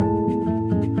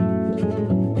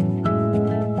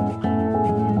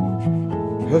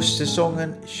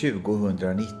Höstsäsongen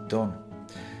 2019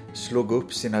 slog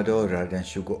upp sina dörrar den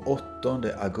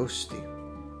 28 augusti.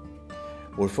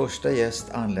 Vår första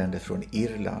gäst anlände från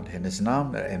Irland. Hennes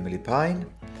namn är Emily Pine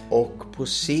och på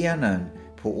scenen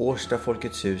på Årsta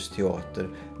Folkets hus teater,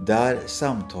 där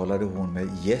samtalade hon med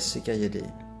Jessica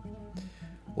Gedin.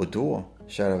 Och då,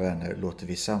 kära vänner, låter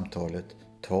vi samtalet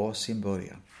ta sin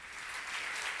början.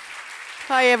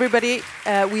 Hi everybody,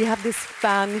 we have this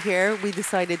fan here. We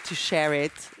decided to share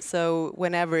it, so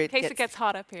whenever in case it gets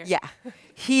hot up here. Yeah,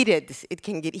 heated. It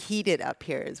can get heated up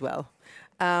here as well.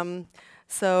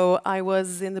 So I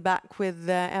was in the back with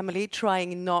Emily,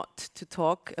 trying not to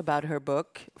talk about her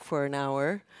book for an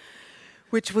hour,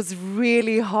 which was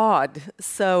really hard.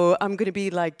 So I'm going to be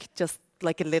just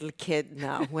like a little kid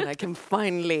now when I can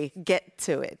finally get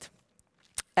to it.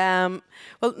 Well,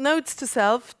 Notes to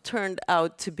Self turned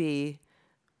out to be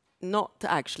not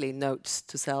actually notes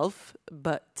to self,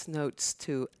 but notes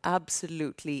to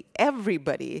absolutely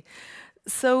everybody.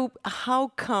 So how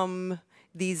come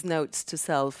these notes to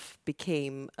self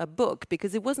became a book?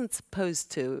 Because it wasn't supposed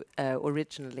to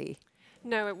originally.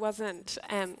 No, it wasn't.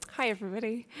 Hi,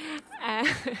 everybody.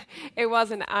 It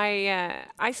wasn't.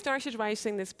 I started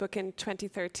writing this book in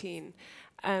 2013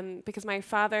 because my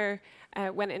father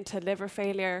went into liver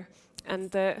failure.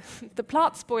 And the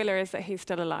plot spoiler is that he's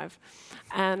still alive.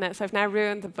 And so I've now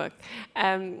ruined the book.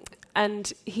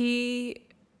 And he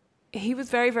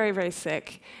was very, very, very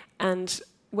sick. And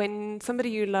when somebody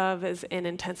you love is in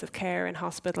intensive care in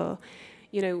hospital,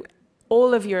 you know,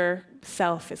 all of your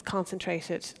self is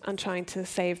concentrated on trying to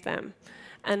save them.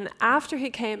 And after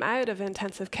he came out of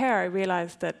intensive care, I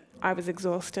realized that I was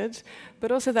exhausted,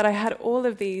 but also that I had all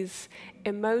of these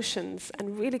emotions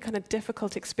and really kind of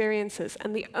difficult experiences.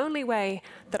 And the only way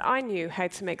that I knew how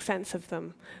to make sense of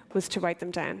them was to write them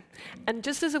down. And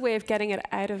just as a way of getting it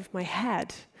out of my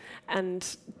head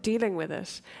and dealing with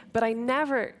it. But I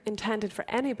never intended for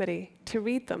anybody to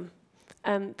read them.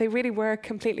 They really were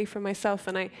completely for myself.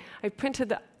 And I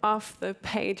printed off the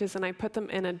pages and I put them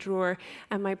in a drawer.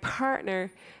 And my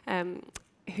partner,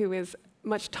 who is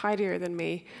much tidier than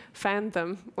me, found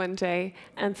them one day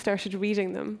and started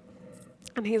reading them.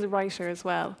 And he's a writer as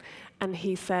well. And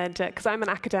he said, because I'm an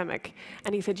academic,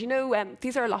 and he said, you know,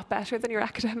 these are a lot better than your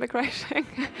academic writing.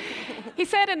 He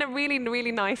said in a really,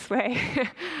 really nice way.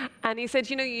 And he said,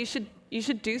 you know, you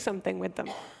should do something with them.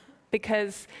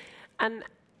 Because, and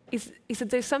he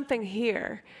said, there's something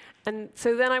here. And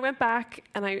so then I went back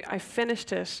and I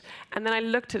finished it. And then I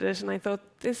looked at it and I thought,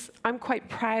 I'm quite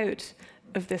proud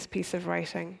of this piece of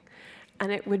writing,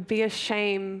 and it would be a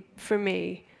shame for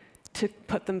me to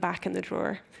put them back in the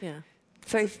drawer. Yeah.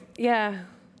 So yeah.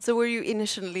 So were you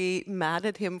initially mad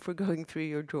at him for going through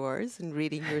your drawers and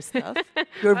reading your stuff?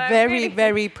 Your very,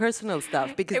 very personal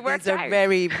stuff, because these are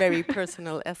very, very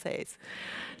personal essays.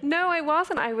 No, I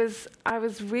wasn't. I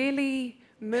was really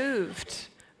moved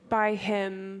by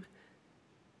him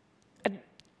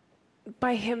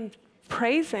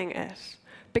praising it.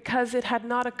 Because it had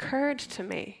not occurred to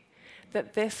me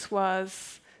that this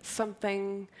was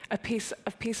a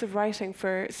piece of writing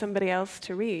for somebody else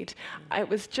to read. I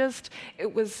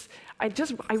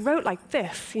wrote like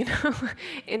this, you know,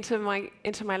 into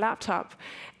my laptop,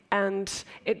 and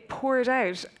it poured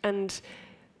out. And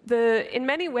in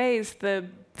many ways, the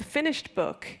finished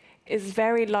book is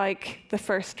very like the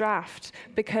first draft,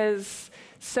 because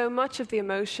so much of the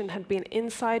emotion had been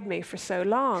inside me for so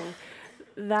long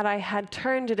that I had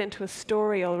turned it into a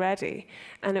story already,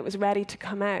 and it was ready to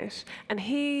come out. And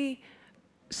he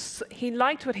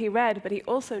liked what he read, but he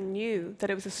also knew that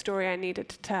it was a story I needed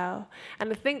to tell.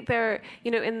 And I think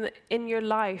in your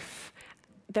life,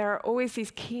 there are always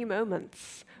these key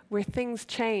moments where things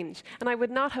change. And I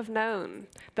would not have known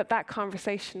that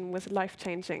conversation was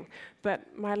life-changing, but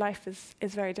my life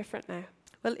is very different now.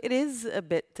 Well, it is a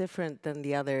bit different than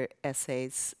the other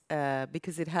essays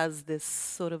because it has this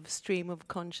sort of stream of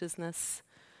consciousness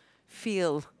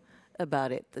feel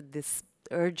about it, this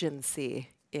urgency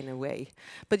in a way.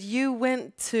 But you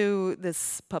went to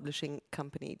this publishing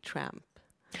company, Tramp.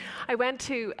 I went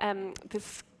to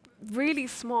this really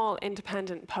small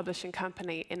independent publishing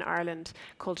company in Ireland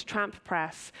called Tramp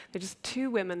Press. They're just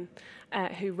two women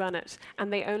who run it,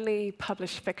 and they only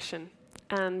publish fiction.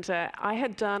 And I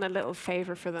had done a little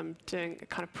favor for them, doing a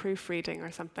kind of proofreading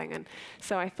or something. And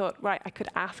so I thought, right, I could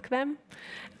ask them.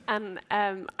 And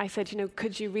I said, you know,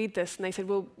 could you read this? And they said,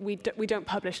 well, we don't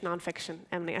publish nonfiction,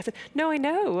 Emily. I said, no, I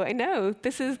know.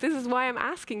 This is why I'm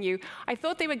asking you. I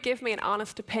thought they would give me an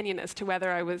honest opinion as to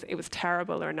whether it was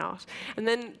terrible or not. And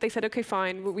then they said, okay,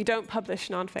 fine, we don't publish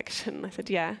nonfiction. I said,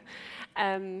 yeah.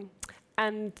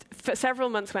 And several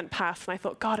months went past, and I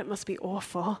thought, God, it must be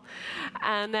awful.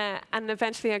 And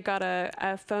eventually I got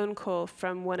a phone call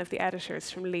from one of the editors,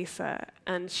 from Lisa,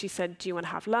 and she said, do you want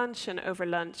to have lunch? And over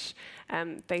lunch,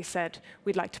 they said,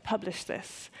 we'd like to publish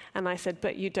this. And I said,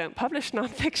 but you don't publish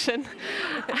nonfiction.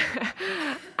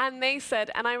 And they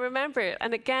said, and I remember it,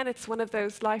 and again, it's one of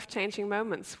those life-changing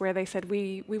moments where they said,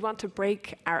 we want to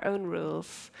break our own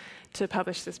rules to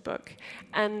publish this book.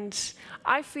 And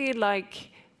I feel like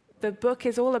the book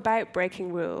is all about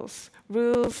breaking rules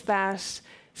that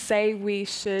say we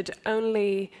should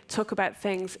only talk about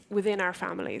things within our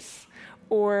families,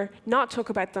 or not talk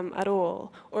about them at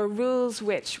all, or rules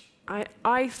which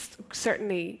I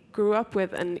certainly grew up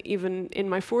with, and even in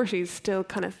my 40s still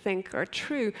kind of think are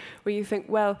true, where you think,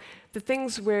 well, the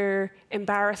things we're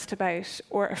embarrassed about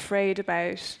or afraid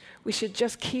about, we should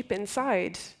just keep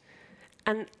inside.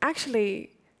 And actually,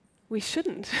 we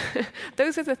shouldn't.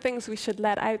 Those are the things we should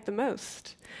let out the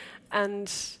most.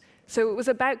 And so it was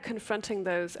about confronting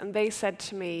those. And they said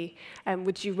to me,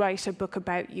 would you write a book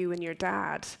about you and your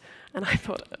dad? And I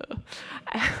thought,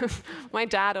 my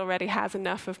dad already has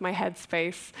enough of my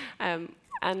headspace.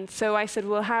 And so I said,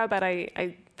 well, how about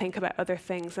I think about other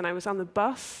things? And I was on the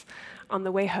bus on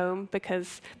the way home,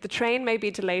 because the train may be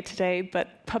delayed today,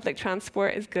 but public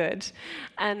transport is good.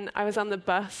 And I was on the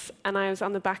bus, and I was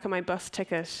on the back of my bus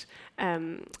ticket,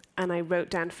 and I wrote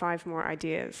down 5 more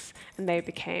ideas, and they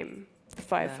became the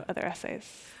 5 other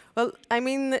essays. Well, I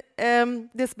mean,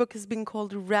 this book has been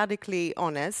called Radically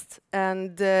Honest,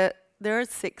 and there are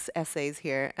 6 essays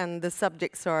here, and the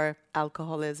subjects are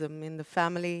alcoholism in the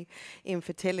family,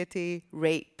 infertility,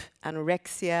 rape,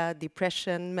 anorexia,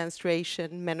 depression,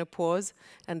 menstruation, menopause,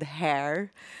 and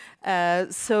hair.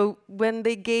 So when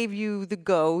they gave you the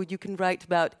go, you can write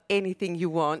about anything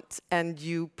you want, and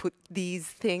you put these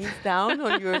things down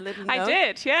on your little note. I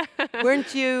did, yeah.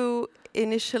 Weren't you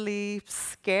initially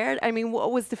scared? I mean,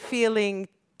 what was the feeling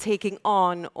taking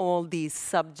on all these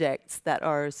subjects that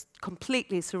are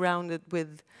completely surrounded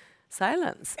with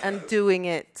silence and doing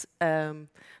it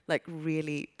like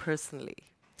really personally?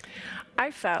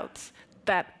 I felt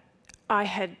that I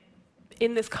had,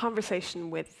 in this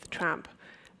conversation with Tramp,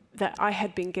 that I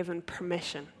had been given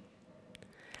permission.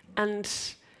 And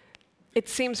it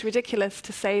seems ridiculous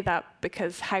to say that,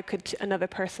 because how could another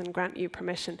person grant you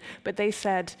permission? But they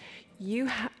said, you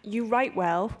write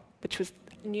well, which was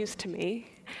news to me,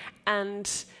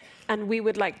 and we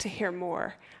would like to hear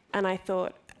more. And I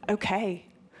thought, okay,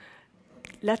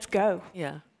 let's go.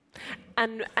 Yeah.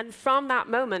 And from that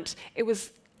moment, it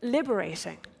was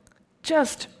liberating.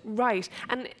 Just right.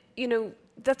 And, you know,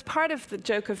 that's part of the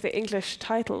joke of the English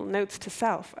title, Notes to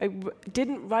Self. I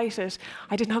didn't write it.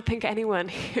 I did not think anyone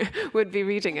would be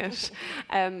reading it.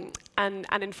 And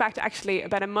in fact, actually,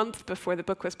 about a month before the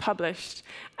book was published,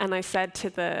 and I said to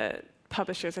the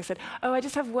publishers, I said, oh, I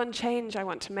just have one change I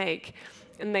want to make.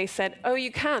 And they said, oh,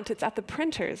 you can't. It's at the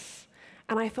printers.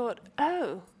 And I thought,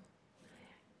 oh,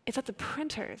 it's at the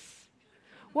printers.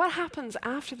 What happens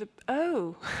after the,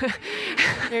 oh.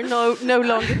 There are no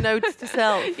longer notes to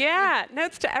self. Yeah,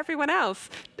 notes to everyone else.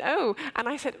 Oh, and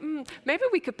I said, maybe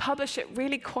we could publish it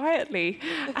really quietly.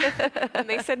 And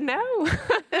they said no.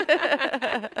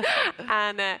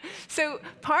 And so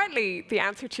partly the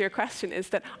answer to your question is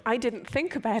that I didn't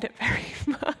think about it very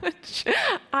much.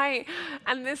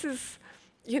 And this is,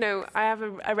 you know, I have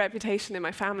a reputation in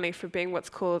my family for being what's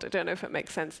called, I don't know if it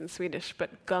makes sense in Swedish,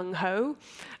 but gung-ho,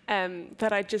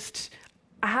 that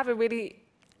I have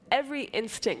every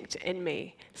instinct in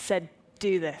me said,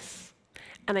 do this.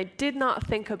 And I did not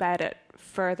think about it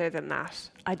further than that.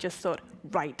 I just thought,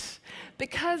 right.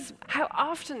 Because how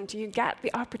often do you get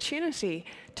the opportunity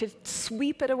to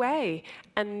sweep it away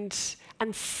and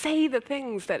say the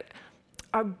things that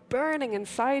are burning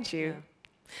inside you? Yeah.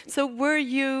 So were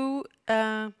you,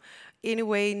 in a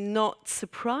way, not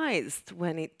surprised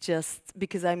when it just,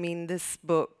 because I mean, this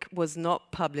book was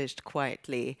not published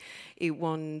quietly. It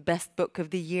won Best Book of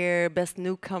the Year, Best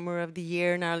Newcomer of the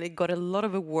Year. Now it got a lot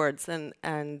of awards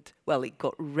and well, it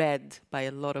got read by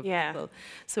a lot of people.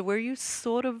 So were you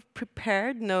sort of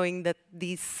prepared, knowing that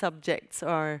these subjects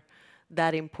are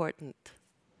that important?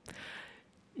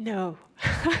 No.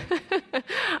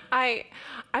 I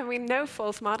mean, no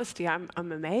false modesty. I'm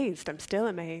amazed. I'm still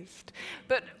amazed.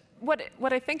 But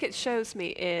what I think it shows me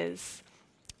is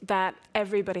that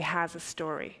everybody has a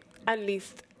story, at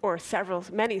least, or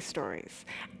many stories.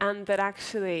 And that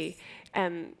actually,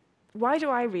 why do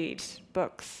I read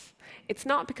books? it's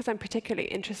not because I'm particularly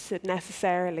interested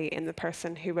necessarily in the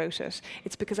person who wrote it.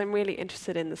 It's because I'm really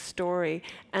interested in the story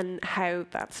and how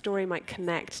that story might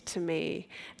connect to me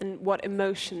and what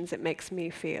emotions it makes me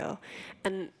feel.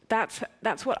 And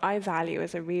that's what I value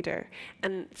as a reader.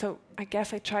 And so I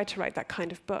guess I tried to write that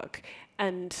kind of book.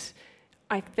 And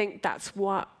I think that's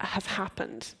what has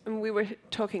happened. And we were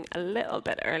talking a little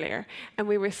bit earlier, and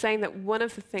we were saying that one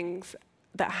of the things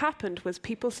that happened was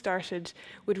people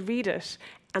would read it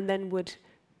and then would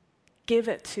give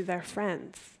it to their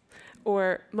friends,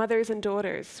 or mothers and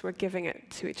daughters were giving it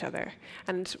to each other.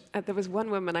 And there was one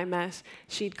woman I met,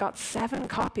 she'd got 7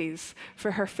 copies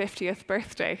for her 50th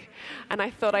birthday, and I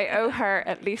thought I owe her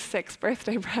at least 6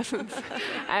 birthday presents.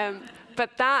 But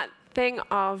that thing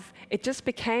of, it just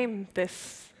became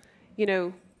this,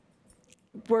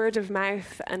 word of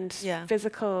mouth and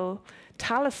physical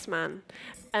talisman.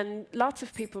 And lots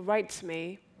of people write to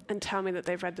me and tell me that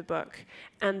they've read the book,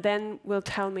 and then will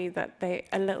tell me that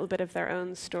a little bit of their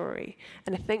own story.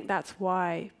 And I think that's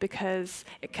why, because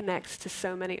it connects to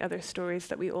so many other stories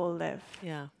that we all live.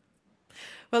 Yeah.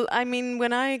 Well, I mean,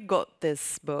 when I got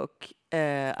this book,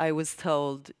 I was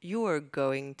told, you are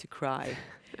going to cry.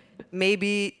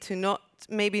 maybe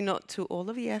not to all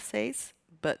of the essays,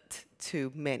 but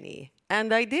to many.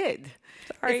 And I did.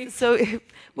 Sorry. Crying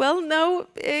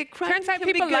turns out can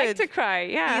people be good. like to cry.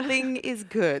 Yeah. Feeling is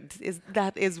good.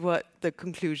 That is what the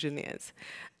conclusion is.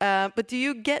 But do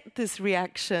you get this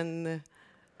reaction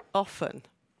often?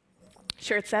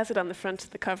 Sure, it says it on the front of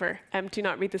the cover. Do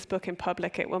not read this book in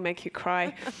public; it will make you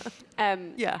cry.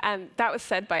 Yeah. And that was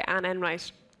said by Anne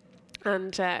Enright,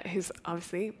 and who's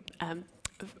obviously a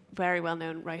very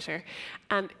well-known writer,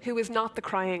 and who is not the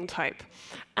crying type.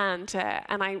 And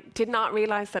I did not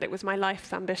realize that it was my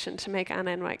life's ambition to make Anne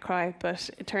Enright cry, but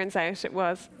it turns out it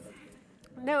was.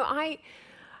 No, I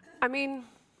mean,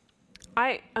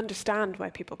 I understand why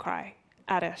people cry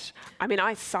at it. I mean,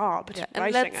 I sobbed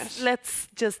writing it. Let's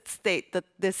just state that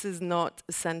this is not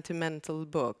a sentimental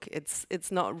book.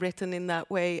 It's not written in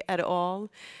that way at all.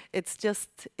 It's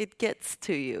just, it gets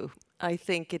to you. I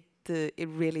think it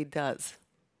really does.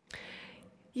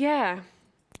 Yeah,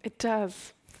 it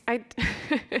does. I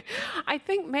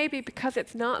think maybe because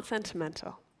it's not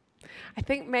sentimental. I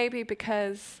think maybe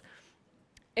because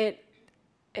it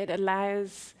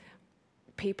allows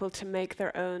people to make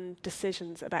their own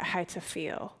decisions about how to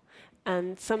feel.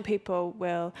 And some people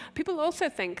also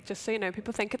think, just so you know,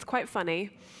 people think it's quite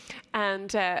funny.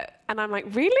 And I'm like,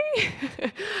 really?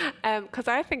 Because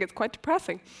I think it's quite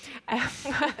depressing.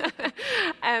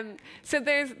 So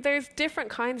there's different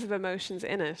kinds of emotions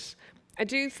in it. I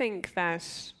do think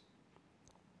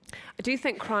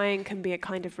crying can be a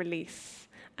kind of release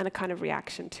and a kind of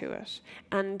reaction to it.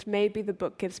 And maybe the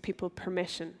book gives people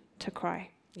permission to cry.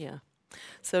 Yeah.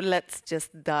 So let's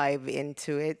just dive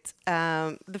into it.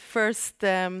 The first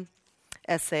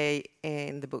essay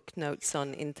in the book, Notes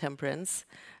on Intemperance,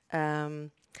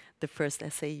 the first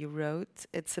essay you wrote,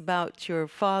 it's about your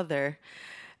father.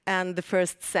 And the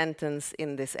first sentence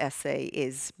in this essay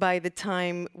is, by the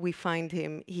time we find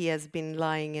him, he has been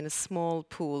lying in a small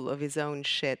pool of his own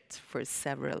shit for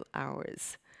several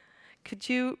hours. Could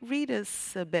you read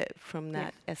us a bit from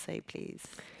that essay, please?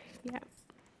 Yeah.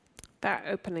 That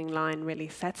opening line really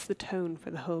sets the tone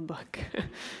for the whole book.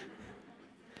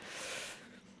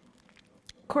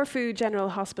 Corfu General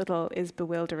Hospital is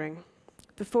bewildering.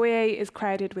 The foyer is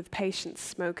crowded with patients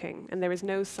smoking, and there is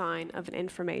no sign of an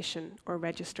information or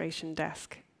registration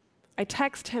desk. I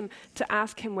text him to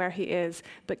ask him where he is,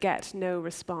 but get no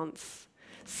response.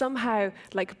 Somehow,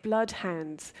 like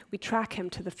bloodhounds, we track him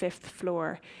to the 5th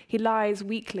floor. He lies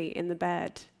weakly in the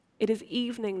bed. It is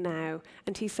evening now,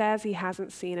 and he says he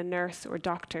hasn't seen a nurse or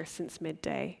doctor since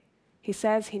midday. He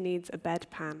says he needs a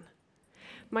bedpan.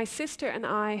 My sister and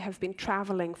I have been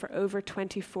traveling for over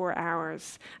 24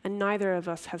 hours, and neither of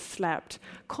us has slept.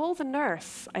 Call the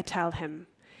nurse, I tell him.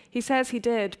 He says he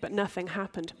did, but nothing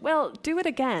happened. Well, do it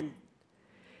again.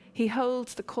 He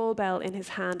holds the call bell in his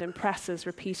hand and presses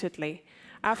repeatedly.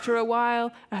 After a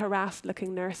while, a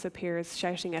harassed-looking nurse appears,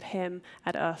 shouting at him,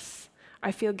 at us.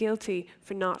 I feel guilty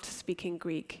for not speaking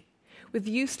Greek. With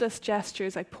useless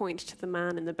gestures, I point to the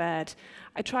man in the bed.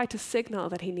 I try to signal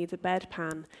that he needs a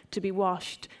bedpan to be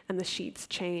washed and the sheets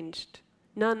changed.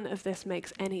 None of this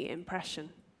makes any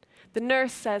impression. The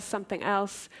nurse says something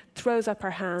else, throws up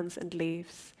her hands and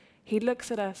leaves. He looks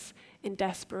at us in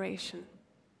desperation.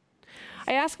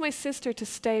 I ask my sister to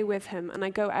stay with him, and I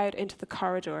go out into the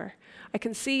corridor. I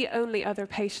can see only other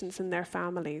patients and their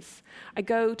families. I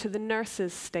go to the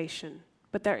nurses' station,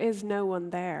 but there is no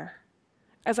one there.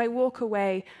 As I walk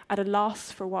away at a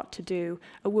loss for what to do,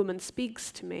 a woman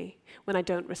speaks to me. When I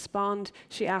don't respond,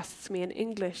 she asks me in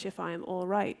English if I am all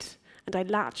right, and I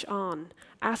latch on,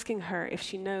 asking her if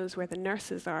she knows where the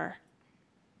nurses are.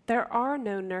 There are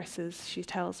no nurses, she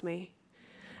tells me.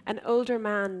 An older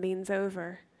man leans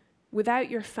over. Without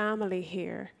your family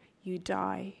here, you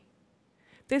die.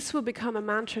 This will become a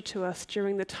mantra to us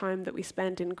during the time that we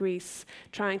spend in Greece,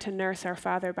 trying to nurse our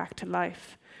father back to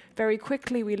life. Very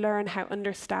quickly, we learn how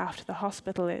understaffed the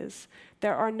hospital is.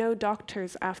 There are no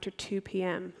doctors after 2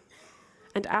 p.m.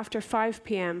 And after 5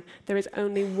 p.m., there is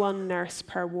only one nurse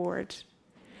per ward.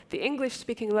 The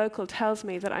English-speaking local tells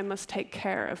me that I must take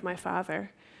care of my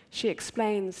father. She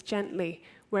explains gently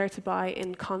where to buy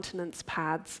incontinence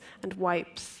pads and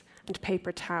wipes and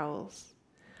paper towels.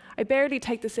 I barely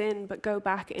take this in, but go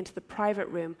back into the private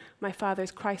room my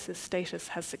father's crisis status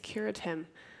has secured him,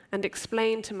 and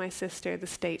explain to my sister the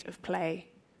state of play.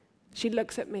 She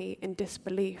looks at me in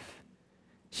disbelief.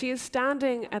 She is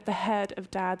standing at the head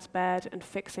of Dad's bed and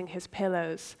fixing his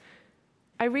pillows.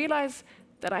 I realize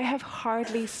that I have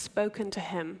hardly spoken to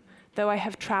him, though I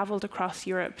have traveled across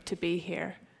Europe to be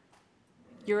here.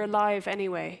 You're alive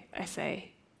anyway, I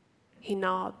say. He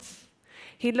nods.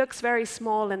 He looks very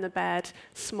small in the bed,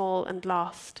 small and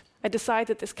lost. I decide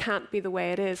that this can't be the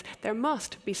way it is. There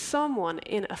must be someone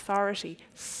in authority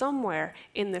somewhere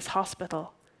in this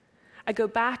hospital. I go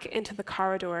back into the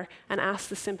corridor and ask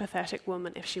the sympathetic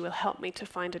woman if she will help me to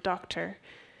find a doctor.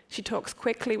 She talks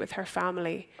quickly with her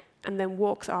family and then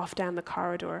walks off down the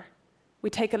corridor. We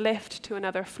take a lift to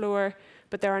another floor,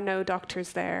 but there are no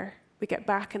doctors there. We get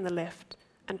back in the lift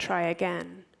and try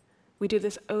again. We do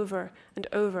this over and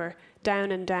over,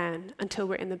 down and down, until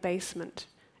we're in the basement.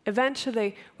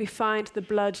 Eventually, we find the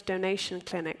blood donation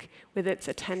clinic with its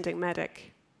attending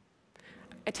medic.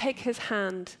 I take his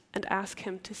hand and ask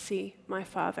him to see my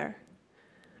father.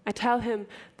 I tell him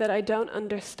that I don't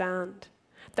understand,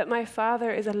 that my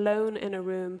father is alone in a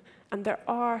room and there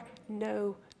are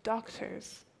no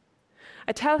doctors.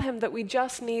 I tell him that we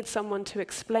just need someone to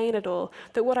explain it all,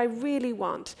 that what I really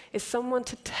want is someone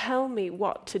to tell me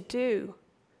what to do.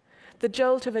 The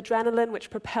jolt of adrenaline which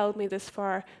propelled me this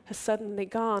far has suddenly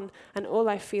gone, and all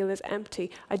I feel is empty.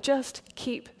 I just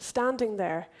keep standing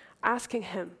there, asking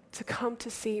him to come to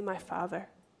see my father.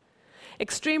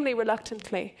 Extremely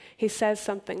reluctantly, he says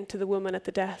something to the woman at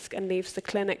the desk and leaves the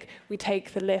clinic. We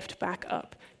take the lift back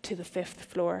up to the 5th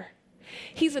floor.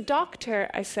 He's a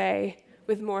doctor, I say,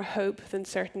 with more hope than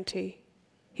certainty.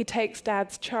 He takes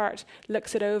Dad's chart,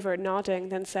 looks it over, nodding,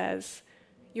 then says,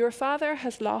 "Your father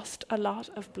has lost a lot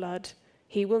of blood.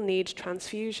 He will need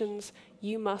transfusions.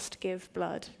 You must give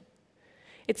blood."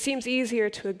 It seems easier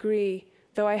to agree,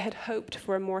 though I had hoped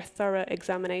for a more thorough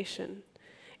examination.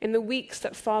 In the weeks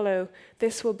that follow,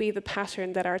 this will be the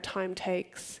pattern that our time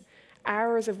takes.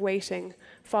 Hours of waiting,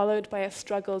 followed by a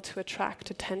struggle to attract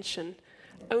attention,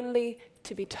 only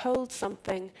to be told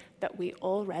something that we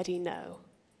already know.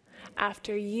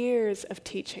 After years of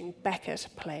teaching Beckett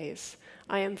plays,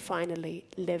 I am finally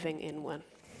living in one.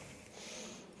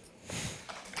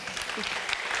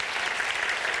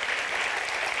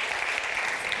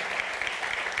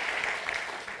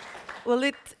 Well,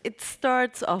 it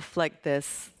starts off like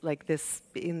this,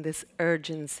 in this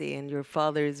urgency, and your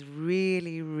father is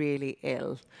really, really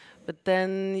ill. But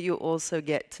then you also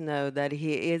get to know that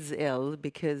he is ill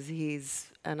because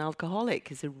he's an alcoholic.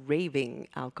 He's a raving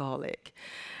alcoholic.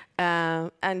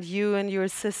 And you and your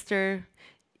sister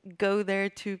go there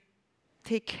to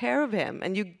take care of him.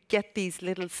 And you get these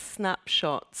little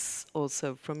snapshots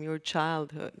also from your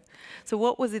childhood. So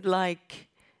what was it like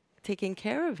taking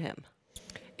care of him?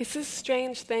 It's a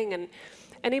strange thing, and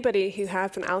anybody who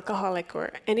has an alcoholic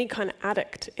or any kind of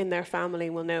addict in their family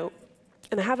will know.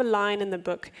 And I have a line in the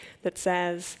book that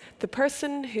says, "The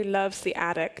person who loves the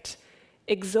addict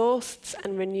exhausts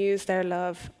and renews their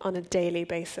love on a daily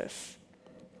basis."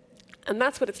 And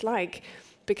that's what it's like,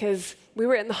 because we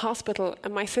were in the hospital,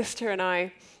 and my sister and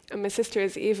I, and my sister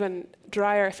has even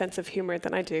drier sense of humor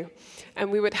than I do,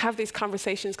 and we would have these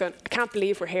conversations going, "I can't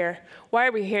believe we're here. Why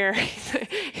are we here?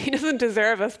 He doesn't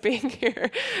deserve us being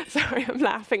here." Sorry, I'm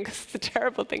laughing because it's a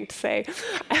terrible thing to say.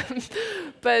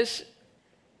 But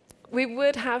we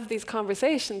would have these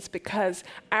conversations because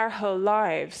our whole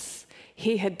lives,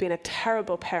 he had been a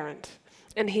terrible parent,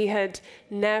 and he had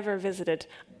never visited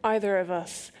either of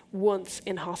us once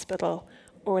in hospital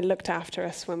or looked after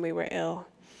us when we were ill.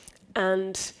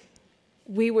 And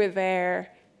we were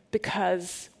there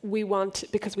because we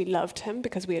loved him,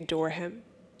 because we adore him,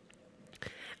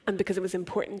 and because it was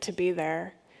important to be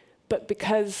there, but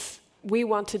because we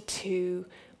wanted to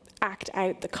act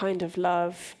out the kind of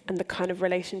love and the kind of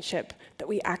relationship that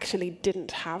we actually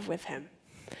didn't have with him.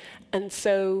 And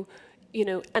so, you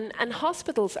know, and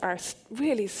hospitals are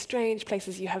really strange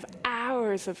places. You have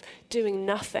hours of doing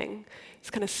nothing. It's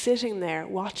kind of sitting there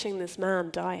watching this man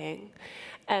dying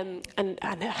and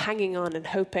hanging on and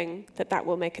hoping that that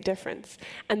will make a difference.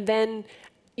 And then,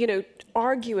 you know,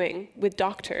 arguing with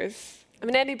doctors. I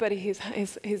mean, anybody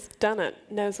who's done it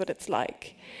knows what it's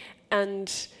like.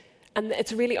 And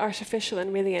it's really artificial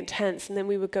and really intense. And then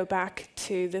we would go back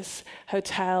to this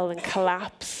hotel and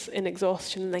collapse in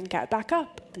exhaustion and then get back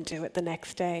up and do it the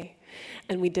next day.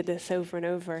 And we did this over and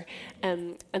over.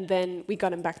 And then we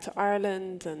got him back to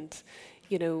Ireland, and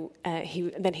you know,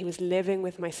 he was living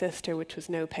with my sister, which was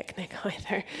no picnic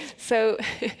either. So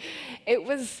it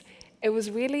was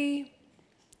really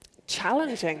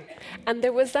challenging. And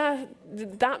there was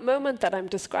that moment that I'm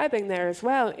describing there as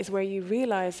well, is where you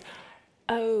realize,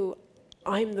 oh,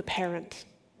 I'm the parent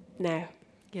now.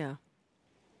 Yeah.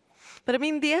 But I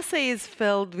mean, the essay is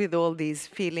filled with all these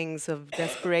feelings of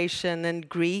desperation and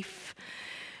grief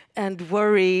and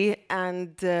worry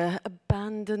and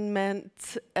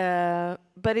abandonment.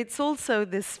 But it's also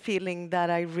this feeling that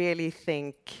I really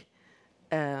think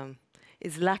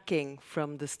is lacking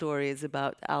from the stories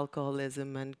about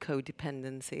alcoholism and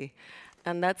codependency.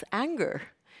 And that's anger.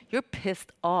 You're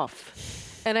pissed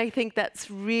off. And I think that's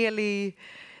really,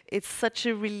 it's such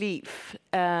a relief.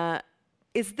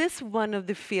 Is this one of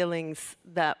the feelings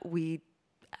that we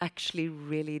actually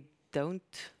really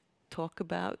don't talk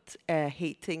about,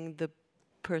 hating the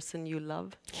person you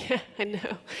love? Yeah, I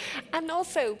know. And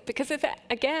also, because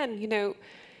again, you know,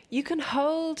 you can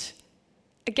hold,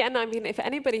 again, I mean, if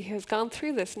anybody who has gone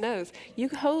through this knows, you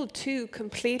hold two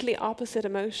completely opposite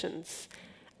emotions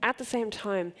at the same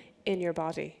time in your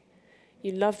body.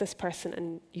 You love this person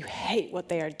and you hate what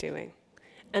they are doing.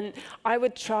 And I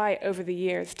would try over the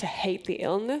years to hate the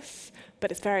illness,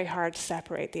 but it's very hard to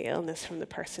separate the illness from the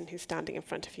person who's standing in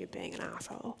front of you being an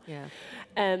asshole. Yeah.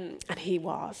 And he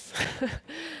was,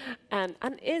 and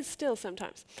is still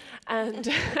sometimes. And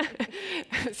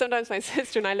sometimes my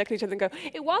sister and I look at each other and go,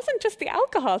 it wasn't just the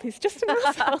alcohol, he's just an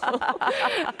asshole.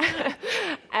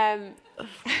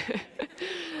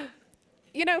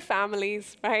 You know,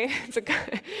 families, right?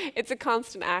 It's a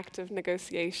constant act of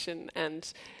negotiation,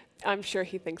 and I'm sure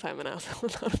he thinks I'm an asshole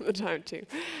a lot of the time too.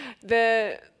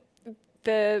 The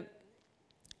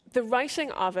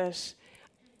writing of it,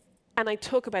 and I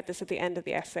talk about this at the end of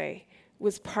the essay,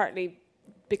 was partly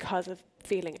because of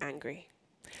feeling angry,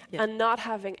 and not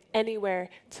having anywhere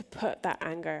to put that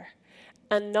anger,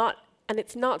 and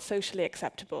it's not socially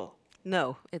acceptable.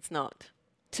 No, it's not.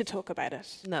 To talk about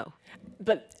it. No.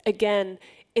 But again,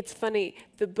 it's funny,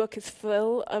 the book is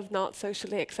full of not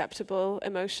socially acceptable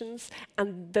emotions,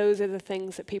 and those are the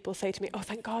things that people say to me, oh,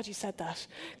 thank God you said that,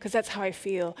 because that's how I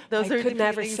feel. Those I are could the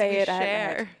never feelings say we it out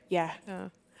share. loud. Yeah.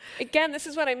 Again, this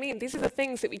is what I mean. These are the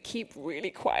things that we keep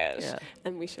really quiet,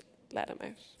 and we should let them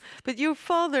out. But your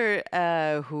father,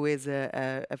 who is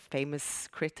a famous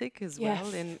critic as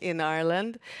well in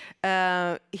Ireland,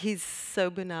 he's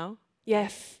sober now.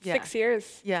 Yes, 6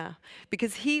 years. Yeah,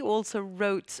 because he also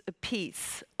wrote a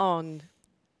piece on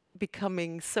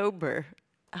becoming sober.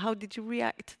 How did you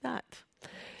react to that?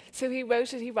 So he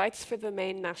writes for the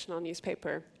main national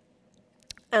newspaper.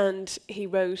 And he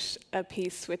wrote a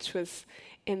piece which was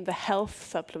in the health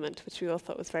supplement, which we all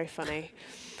thought was very funny.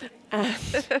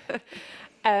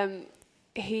 And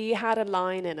he had a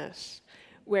line in it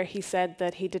where he said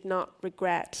that he did not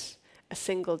regret a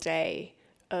single day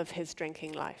of his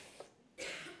drinking life.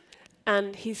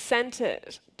 And he sent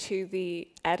it to the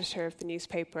editor of the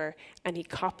newspaper, and he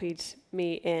copied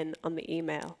me in on the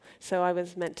email. So I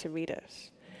was meant to read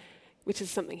it, which is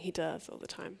something he does all the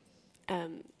time.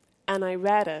 And I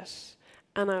read it,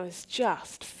 and I was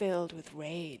just filled with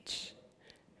rage.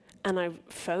 And I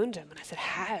phoned him, and I said,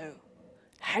 how?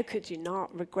 How could you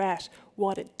not regret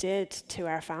what it did to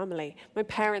our family? My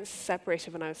parents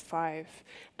separated when I was 5,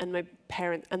 and my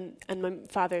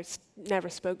father never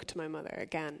spoke to my mother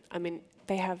again. I mean,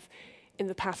 they have, in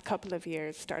the past couple of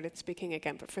years, started speaking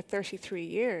again, but for 33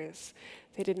 years,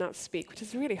 they did not speak, which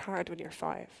is really hard when you're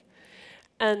 5.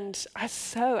 And I was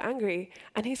so angry.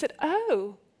 And he said,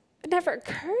 oh, it never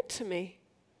occurred to me.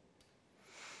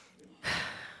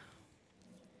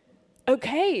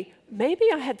 Okay, maybe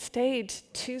I had stayed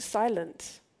too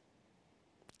silent.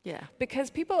 Yeah. Because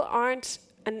people aren't,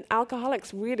 and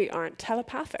alcoholics really aren't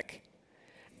telepathic.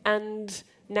 And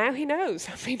now he knows.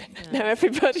 I mean, now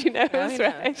everybody knows,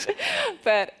 right?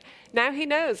 But now he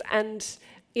knows. And,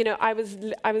 you know, I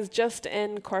was just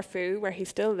in Corfu, where he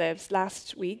still lives,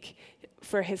 last week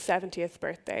for his 70th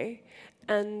birthday.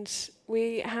 And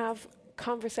we have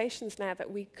conversations now that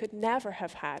we could never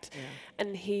have had. Yeah.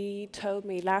 And he told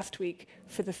me last week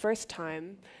for the first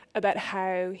time about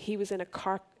how he was in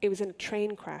a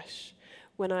train crash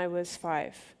when I was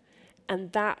 5.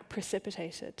 And that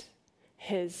precipitated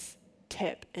his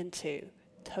tip into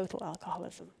total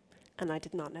alcoholism. And I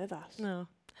did not know that. No.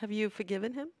 Have you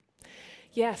forgiven him?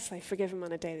 Yes, I forgive him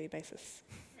on a daily basis.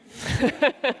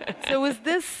 So was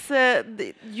this,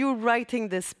 you writing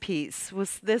this piece,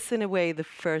 was this in a way the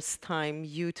first time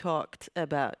you talked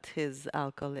about his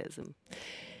alcoholism?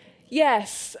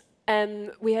 Yes,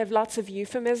 we have lots of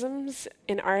euphemisms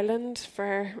in Ireland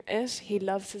for it. He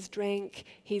loves his drink,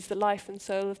 he's the life and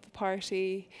soul of the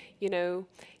party, you know,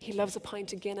 he loves a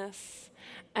pint of Guinness.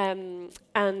 And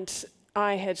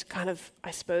I had kind of,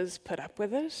 I suppose, put up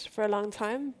with it for a long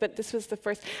time, but this was the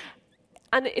first.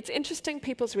 And it's interesting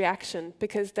people's reaction,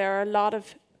 because there are a lot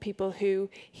of people who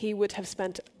he would have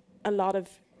spent a lot of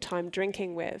time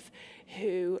drinking with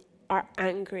who are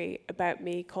angry about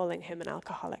me calling him an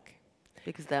alcoholic.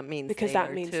 Because that means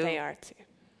they are too.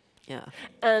 Yeah.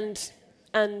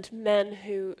 And men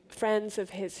friends of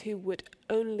his who would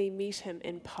only meet him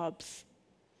in pubs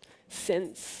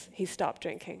since he stopped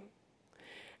drinking,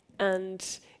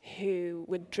 and who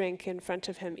would drink in front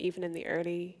of him even in the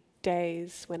early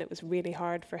days when it was really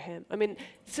hard for him. I mean,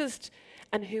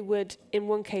 and who would, in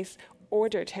one case,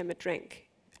 ordered him a drink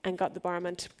and got the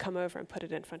barman to come over and put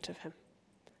it in front of him.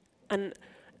 And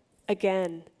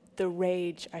again, the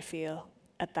rage I feel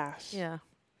at that. Yeah.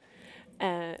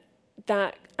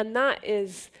 That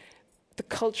is the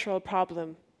cultural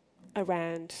problem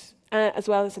around, as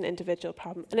well as an individual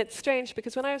problem. And it's strange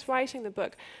because when I was writing the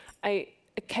book, I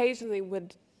occasionally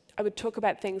would talk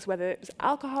about things, whether it was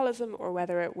alcoholism or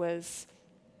whether it was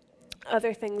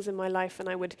other things in my life, and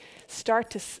I would start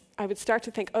to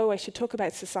think, oh, I should talk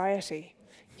about society,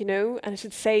 you know, and I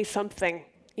should say something,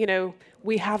 you know,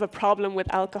 we have a problem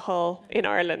with alcohol in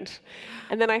Ireland.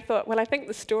 And then I thought, well, I think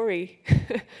the story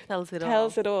tells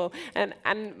it all.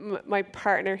 And my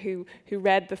partner who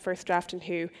read the first draft and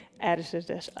who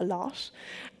edited it a lot,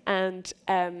 and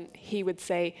he would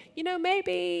say, you know,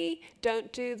 maybe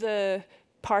don't do the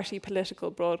party political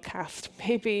broadcast,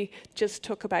 maybe just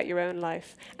talk about your own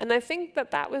life. And I think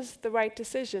that was the right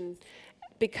decision,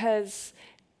 because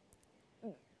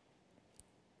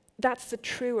that's the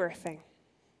truer thing.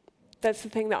 That's the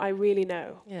thing that I really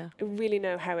know. Yeah. I really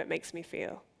know how it makes me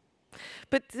feel.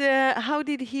 But how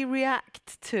did he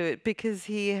react to it? Because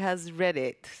he has read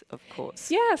it, of course.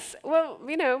 Yes. Well,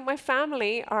 you know, my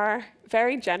family are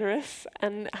very generous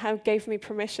and gave me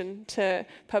permission to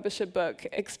publish a book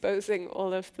exposing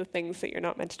all of the things that you're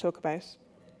not meant to talk about.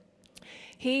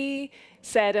 He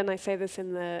said, and I say this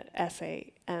in the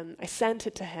essay, I sent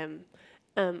it to him.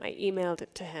 I emailed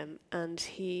it to him, and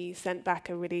he sent back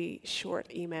a really short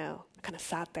email. I kind of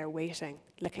sat there waiting,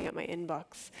 looking at my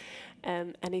inbox.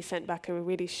 And he sent back a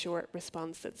really short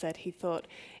response that said he thought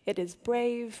it is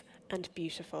brave and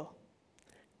beautiful.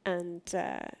 And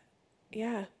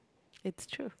yeah. It's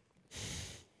true.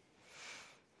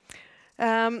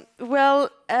 I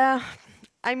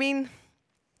mean,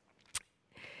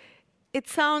 it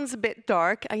sounds a bit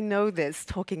dark. I know this,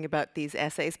 talking about these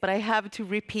essays, but I have to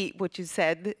repeat what you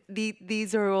said.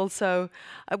 These are also,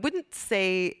 I wouldn't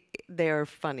say they're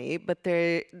funny, but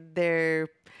there's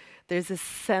a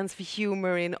sense of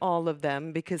humor in all of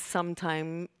them, because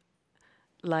sometimes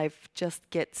life just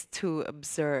gets too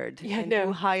absurd. Yeah, and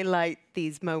you highlight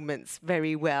these moments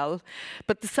very well.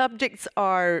 But the subjects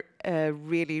are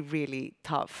really, really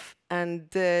tough. And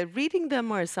reading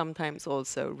them are sometimes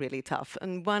also really tough.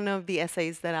 And one of the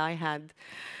essays that I had,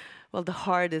 well, the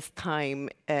hardest time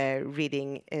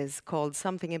reading is called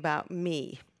Something About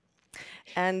Me.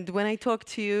 And when I talked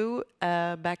to you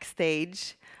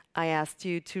backstage, I asked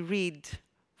you to read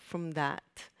from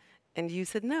that. And you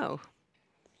said no.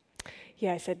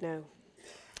 Yeah, I said no.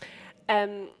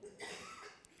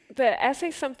 The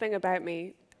essay Something About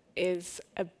Me is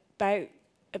about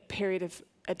a period of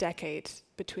a decade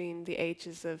between the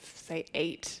ages of, say,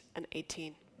 8 and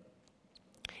 18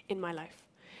 in my life.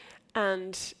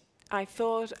 And I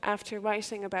thought, after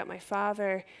writing about my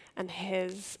father and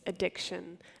his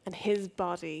addiction and his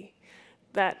body,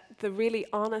 that the really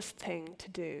honest thing to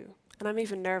do, and I'm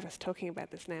even nervous talking about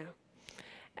this now,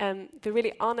 the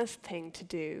really honest thing to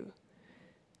do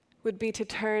would be to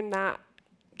turn that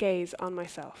gaze on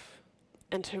myself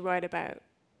and to write about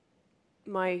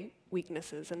my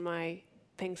weaknesses and my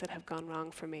things that have gone wrong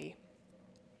for me.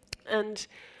 And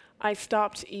I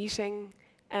stopped eating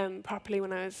properly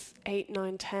when I was 8,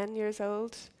 9, 10 years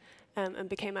old, and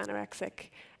became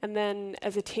anorexic. And then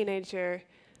as a teenager,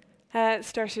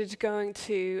 Started going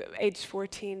to age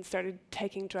 14, started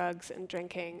taking drugs and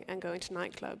drinking and going to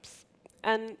nightclubs.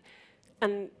 And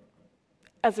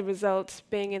as a result,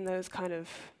 being in those kind of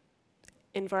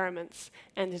environments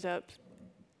ended up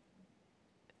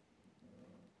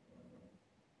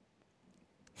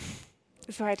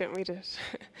so I don't read it,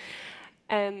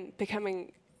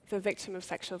 becoming the victim of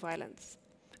sexual violence.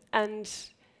 And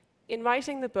in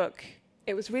writing the book,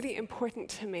 it was really important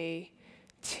to me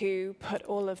to put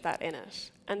all of that in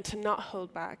it and to not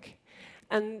hold back.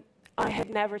 And I had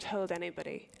never told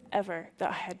anybody, ever, that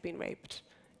I had been raped.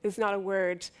 It's not a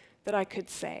word that I could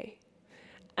say.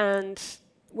 And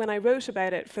when I wrote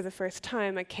about it for the first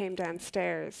time, I came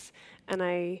downstairs and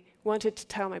I wanted to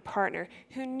tell my partner,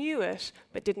 who knew it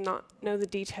but did not know the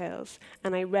details,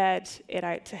 and I read it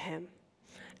out to him.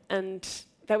 And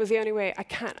that was the only way.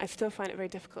 I still find it very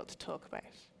difficult to talk about.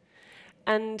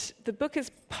 And the book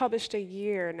is published a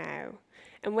year now.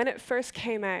 And when it first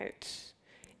came out,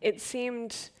 it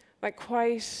seemed like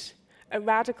quite a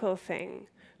radical thing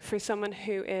for someone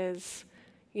who is,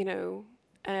 you know,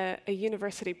 a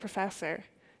university professor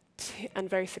and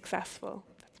very successful,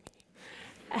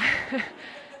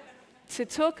 to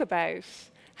talk about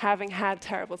having had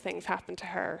terrible things happen to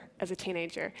her as a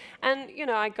teenager. And, you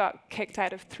know, I got kicked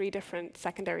out of 3 different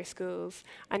secondary schools.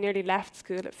 I nearly left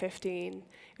school at 15. It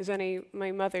was only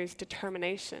my mother's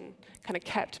determination kind of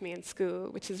kept me in school,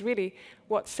 which is really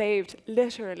what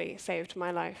literally saved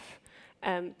my life.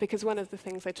 Because one of the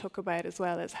things I talk about as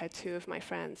well is how 2 of my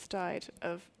friends died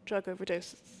of drug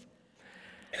overdoses.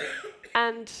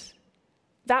 And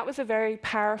that was a very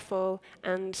powerful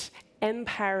and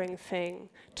empowering thing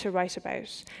to write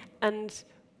about. And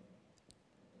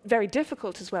very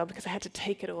difficult as well, because I had to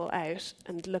take it all out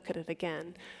and look at it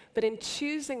again. But in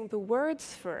choosing the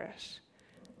words for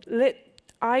it,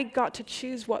 I got to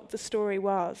choose what the story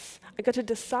was. I got to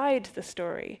decide the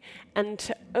story and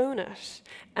to own it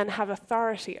and have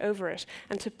authority over it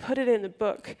and to put it in a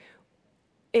book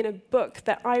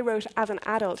that I wrote as an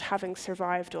adult, having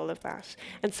survived all of that.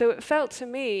 And so it felt to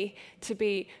me to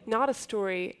be not a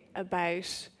story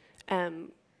about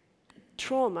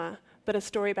trauma, but a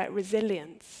story about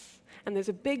resilience. And there's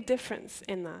a big difference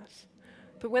in that.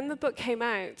 But when the book came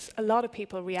out, a lot of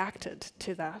people reacted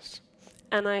to that.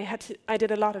 And I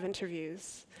did a lot of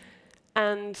interviews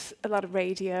and a lot of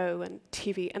radio and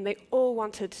TV, and they all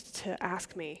wanted to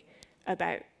ask me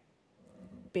about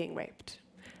being raped.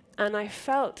 And I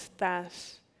felt that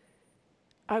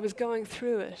I was going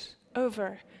through it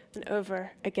over and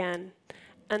over again,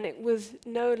 and it was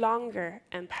no longer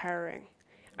empowering.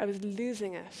 I was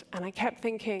losing it, and I kept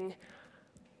thinking,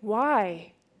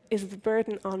 why is the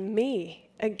burden on me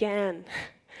again?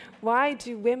 Why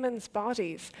do women's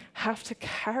bodies have to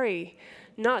carry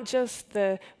not just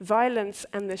the violence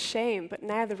and the shame, but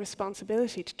now the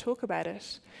responsibility to talk about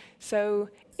it? So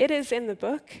it is in the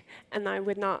book, and I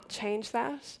would not change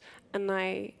that, and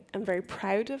I am very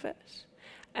proud of it.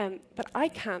 But I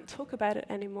can't talk about it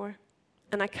anymore,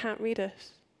 and I can't read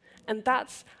it. And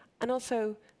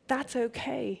also that's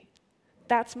okay.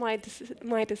 That's my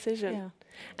decision. Yeah.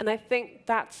 And I think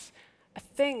that's a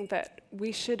thing that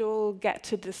we should all get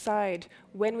to decide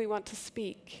when we want to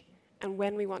speak and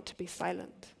when we want to be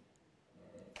silent.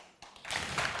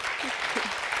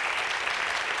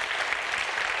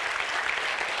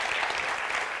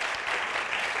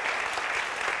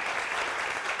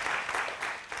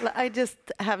 I just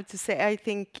have to say,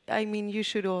 you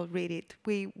should all read it.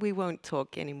 We won't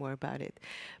talk anymore about it.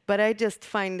 But I just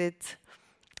find it,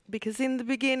 because in the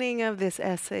beginning of this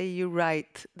essay, you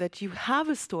write that you have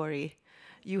a story.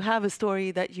 You have a story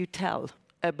that you tell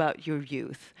about your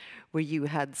youth, where you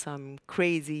had some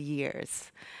crazy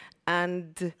years.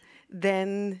 And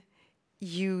then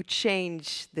you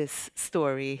change this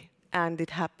story, and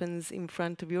it happens in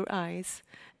front of your eyes.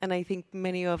 And I think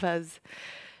many of us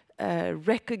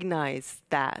recognize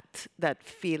that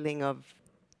feeling of,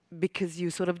 because you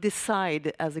sort of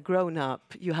decide as a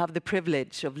grown-up, you have the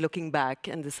privilege of looking back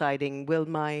and deciding, will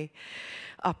my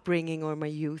upbringing or my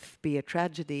youth be a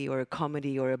tragedy or a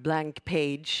comedy or a blank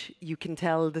page? You can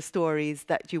tell the stories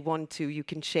that you want to, you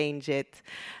can change it.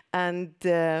 And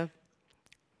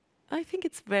I think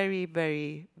it's very,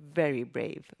 very, very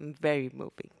brave and very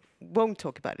moving. Won't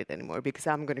talk about it anymore because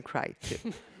I'm going to cry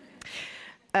too.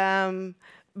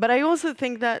 But I also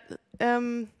think that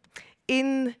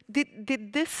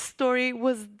did this story,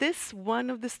 was this one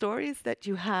of the stories that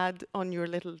you had on your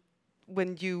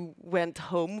when you went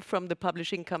home from the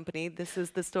publishing company? This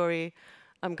is the story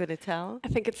I'm going to tell? I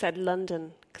think it said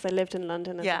London, because I lived in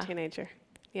London as a teenager.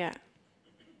 Yeah.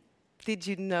 Did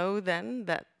you know then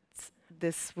that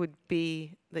this would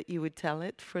be, that you would tell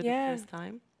it for the first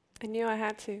time? I knew I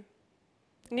had to.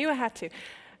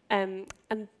 And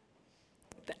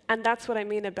that's what I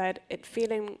mean about it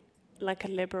feeling like a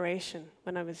liberation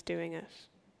when I was doing it.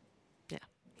 Yeah.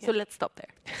 So let's stop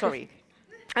there. Sorry.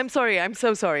 I'm sorry. I'm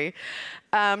so sorry.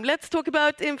 Let's talk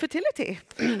about infertility.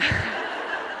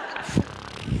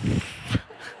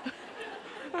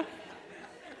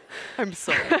 I'm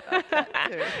sorry about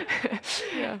that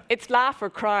too. Yeah. It's laugh or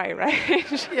cry,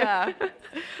 right? Yeah.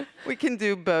 We can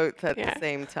do both at the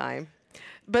same time.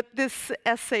 But this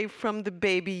essay from the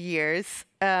baby years,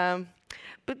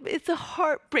 but it's a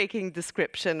heartbreaking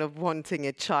description of wanting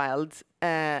a child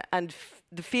and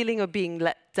the feeling of being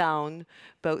let down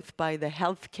both by the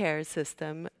healthcare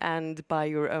system and by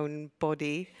your own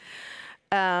body.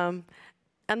 But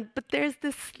there's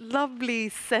this lovely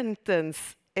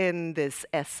sentence in this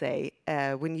essay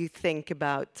when you think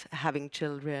about having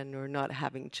children or not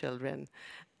having children.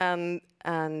 And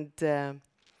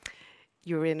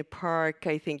you're in a park,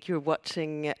 I think you're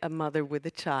watching a mother with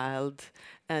a child,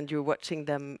 and you're watching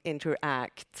them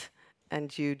interact,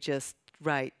 and you just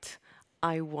write,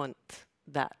 I want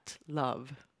that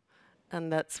love.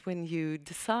 And that's when you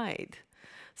decide.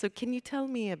 So can you tell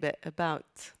me a bit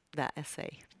about that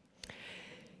essay?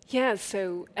 Yeah,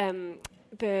 so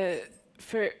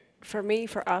for me,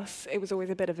 for us, it was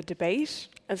always a bit of a debate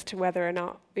as to whether or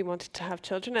not we wanted to have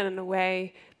children, and in a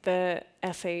way, the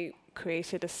essay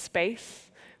created a space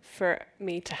for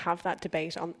me to have that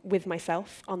debate with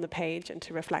myself on the page and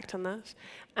to reflect on that.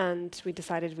 And we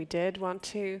decided we did want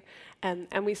to, and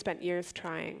we spent years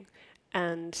trying,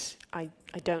 and I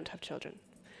don't have children.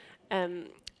 And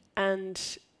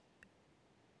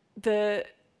the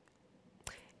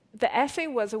essay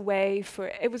was a way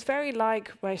it was very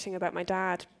like writing about my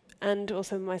dad and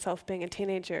also myself being a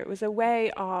teenager. It was a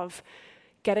way of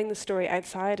getting the story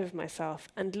outside of myself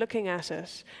and looking at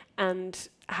it and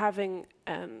having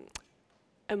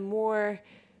a more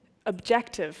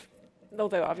objective,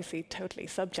 although obviously totally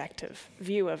subjective,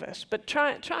 view of it, but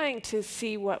trying to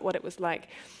see what it was like.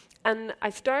 And I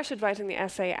started writing the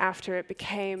essay after it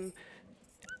became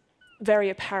very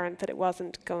apparent that it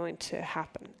wasn't going to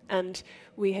happen. And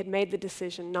we had made the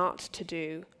decision not to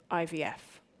do IVF,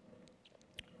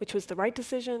 which was the right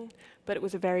decision, but it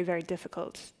was a very, very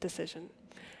difficult decision.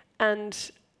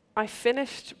 And I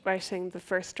finished writing the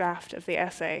first draft of the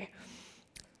essay,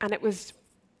 and it was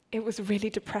really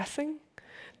depressing.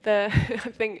 I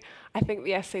think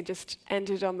the essay just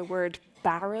ended on the word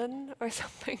barren or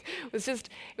something.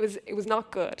 It was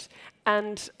not good.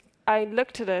 And I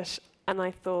looked at it and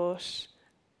I thought,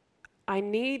 I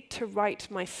need to write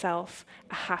myself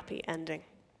a happy ending,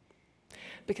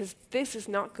 because this is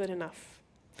not good enough.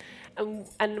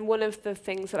 And one of the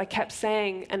things that I kept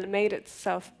saying, and it made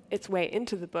its way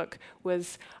into the book,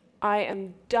 was I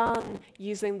am done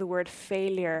using the word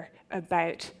failure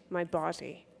about my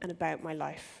body and about my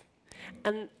life.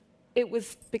 And it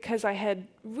was because I had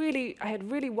really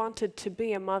wanted to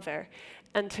be a mother,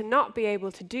 and to not be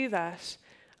able to do that,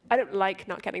 I don't like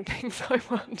not getting things I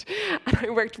want. And I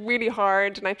worked really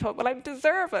hard, and I thought, well, I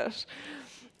deserve it.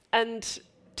 And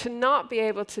to not be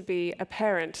able to be a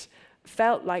parent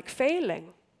felt like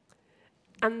failing.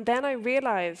 And then I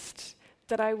realized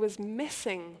that I was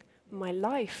missing my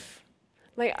life.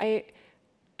 Like I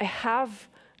have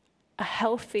a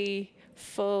healthy,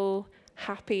 full,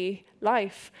 happy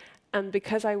life. And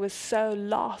because I was so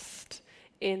lost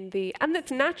and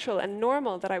it's natural and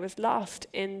normal that I was lost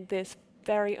in this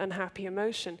very unhappy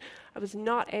emotion, I was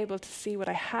not able to see what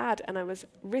I had, and I was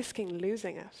risking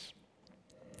losing it.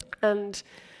 And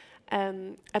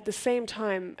at the same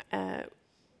time,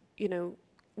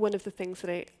 one of the things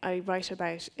that I write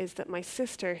about is that my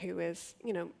sister, who is,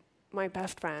 my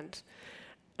best friend,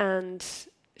 and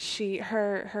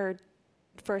her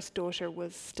first daughter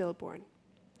was stillborn,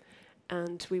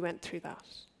 and we went through that.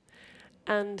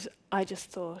 And I just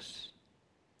thought,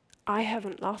 I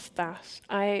haven't lost that.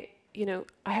 I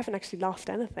haven't actually lost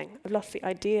anything. I've lost the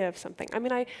idea of something. I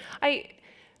mean,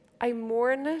 I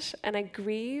mourn it and I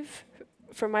grieve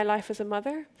for my life as a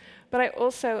mother, but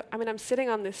I'm sitting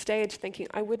on this stage thinking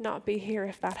I would not be here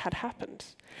if that had happened.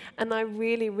 And I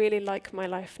really, really like my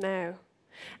life now.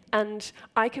 And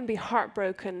I can be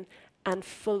heartbroken and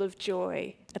full of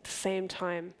joy at the same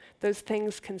time. Those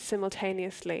things can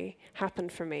simultaneously happen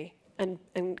for me and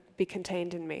be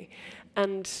contained in me.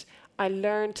 And I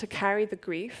learned to carry the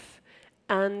grief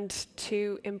and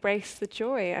to embrace the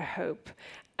joy, I hope.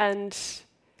 And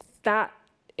that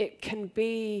it can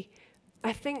be,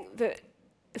 I think that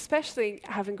especially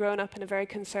having grown up in a very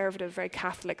conservative, very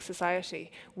Catholic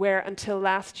society, where until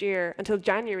last year, until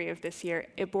January of this year,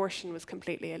 abortion was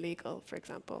completely illegal, for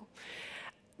example.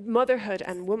 Motherhood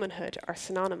and womanhood are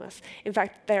synonymous. In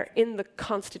fact, they're in the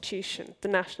Constitution, the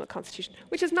national Constitution,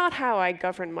 which is not how I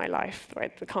govern my life,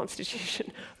 right, the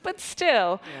Constitution. But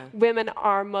still, women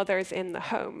are mothers in the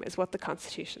home, is what the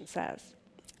Constitution says.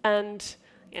 And,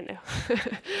 you know,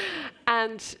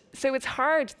 and so it's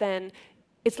hard then,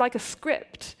 it's like a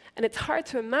script, and it's hard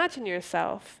to imagine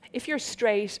yourself, if you're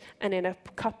straight and in a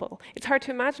couple, it's hard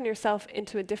to imagine yourself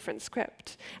into a different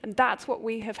script. And that's what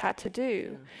we have had to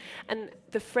do. And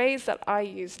the phrase that I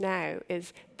use now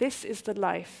is, this is the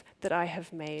life that I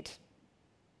have made.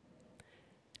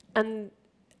 And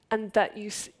that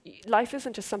life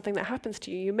isn't just something that happens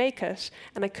to you, you make it.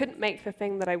 And I couldn't make the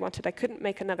thing that I wanted. I couldn't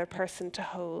make another person to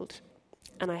hold.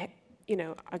 And I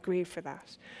grieve for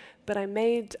that. But I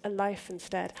made a life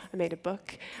instead. I made a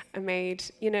book. I made,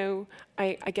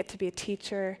 I get to be a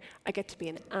teacher. I get to be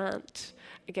an aunt.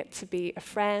 I get to be a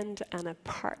friend and a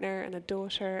partner and a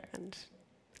daughter and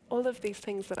all of these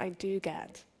things that I do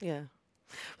get. Yeah.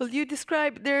 Well, you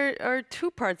describe, there are two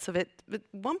parts of it, but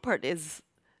one part is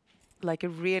like a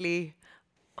really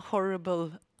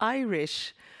horrible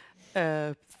Irish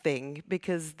thing,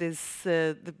 because this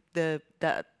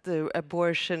that the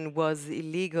abortion was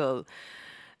illegal.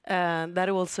 That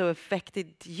also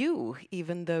affected you,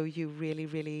 even though you really,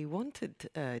 really wanted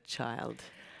a child.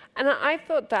 And I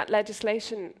thought that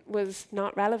legislation was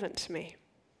not relevant to me.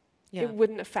 Yeah. It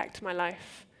wouldn't affect my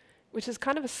life, which is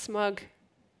kind of a smug,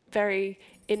 very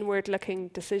inward-looking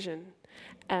decision,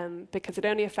 because it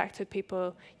only affected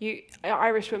people.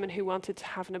 Irish women who wanted to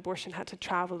have an abortion had to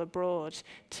travel abroad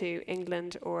to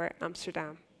England or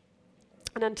Amsterdam.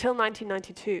 And until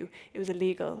 1992, it was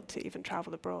illegal to even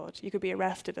travel abroad. You could be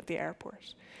arrested at the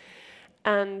airport.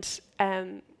 And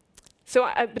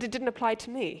but it didn't apply to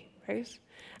me, right?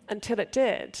 Until it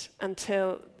did.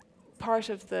 Until part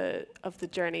of the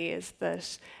journey is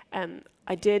that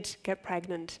I did get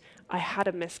pregnant. I had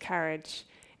a miscarriage.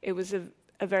 It was a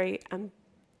very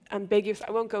ambiguous.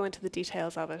 I won't go into the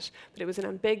details of it, but it was an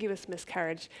ambiguous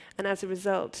miscarriage. And as a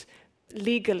result,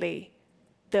 legally,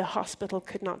 the hospital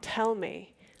could not tell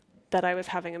me that I was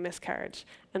having a miscarriage.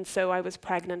 And so I was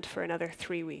pregnant for another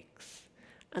 3 weeks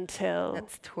until...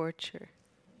 That's torture.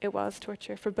 It was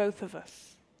torture for both of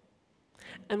us.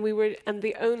 And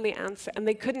the only answer, and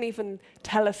they couldn't even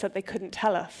tell us that they couldn't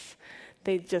tell us.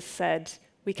 They just said,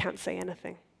 we can't say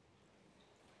anything.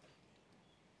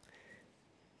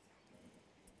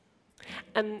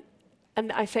 And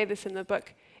I say this in the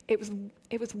book, it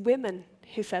was women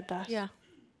who said that. Yeah.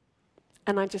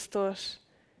 And I just thought,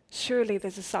 surely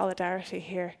there's a solidarity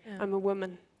here. Yeah. I'm a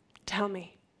woman. Tell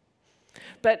me.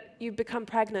 But you become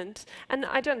pregnant, and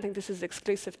I don't think this is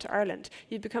exclusive to Ireland.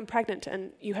 You become pregnant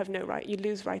and you have no right. You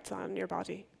lose rights on your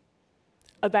body,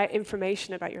 about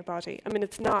information about your body. I mean,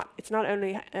 it's not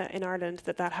only in Ireland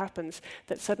that happens,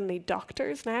 that suddenly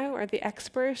doctors now are the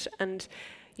expert and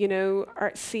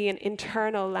see an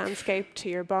internal landscape to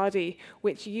your body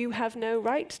which you have no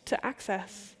right to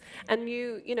access. And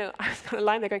I was kind of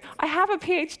lying there going, I have a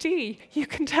PhD, you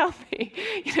can tell me,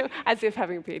 as if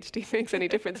having a PhD makes any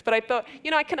difference. But I thought,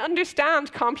 I can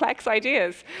understand complex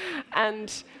ideas.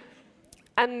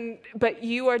 But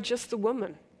you are just a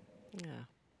woman. Yeah.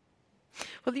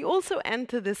 Well, you also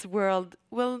enter this world,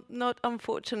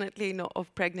 unfortunately not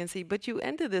of pregnancy, but you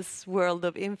enter this world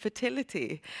of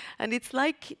infertility. And it's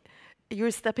like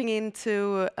you're stepping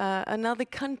into another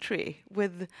country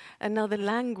with another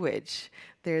language.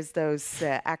 There's those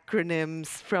acronyms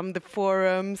from the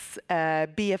forums,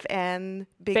 BFN,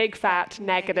 big fat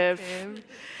negative,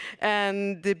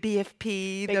 and the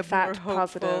BFP, big the fat more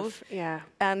hopeful, positive, yeah,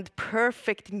 and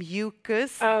perfect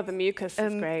mucus. Oh, the mucus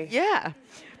is great. Yeah,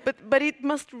 but it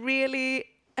must really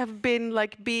have been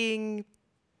like being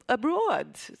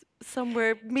abroad,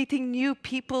 somewhere, meeting new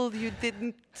people you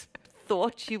didn't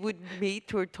thought you would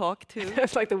meet or talk to.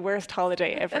 It's like the worst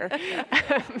holiday ever.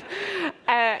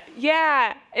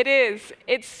 Yeah, it is.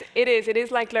 It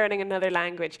is like learning another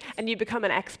language, and you become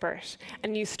an expert,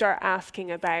 and you start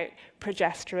asking about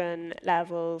progesterone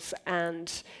levels,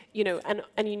 and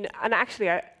actually,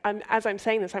 as I'm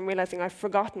saying this, I'm realizing I've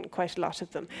forgotten quite a lot of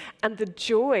them, and the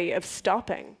joy of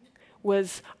stopping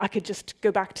was I could just go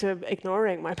back to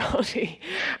ignoring my body.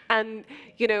 And,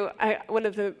 one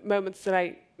of the moments that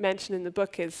I mention in the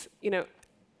book is,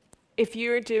 if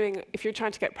you're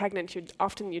trying to get pregnant,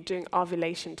 you're doing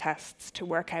ovulation tests to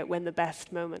work out when the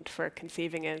best moment for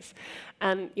conceiving is.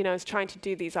 And, I was trying to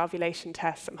do these ovulation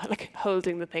tests. I'm like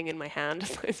holding the thing in my hand,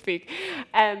 so to speak.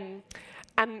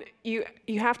 and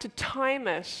you have to time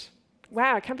it.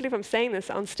 Wow, I can't believe I'm saying this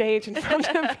on stage in front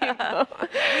of people.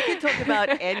 We can talk about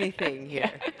anything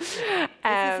here.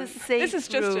 This is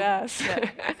just room. us.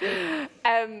 Yeah.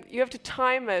 You have to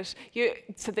time it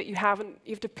so that you have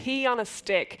to pee on a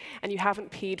stick and you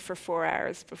haven't peed for 4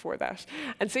 hours before that.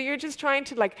 And so you're just trying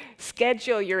to like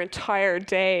schedule your entire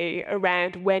day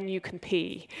around when you can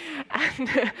pee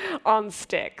and on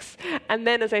sticks. And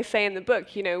then, as I say in the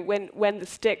book, you know, when the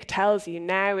stick tells you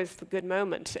now is the good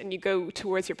moment, and you go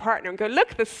towards your partner and go,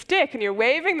 look, the stick, and you're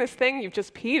waving this thing you've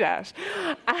just peed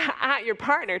at your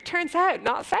partner. Turns out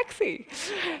not sexy.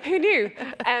 Who knew?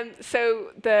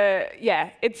 So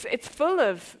it's full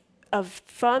of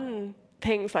fun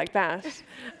things like that.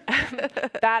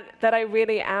 that I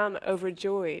really am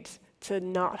overjoyed to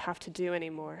not have to do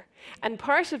anymore. And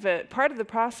part of the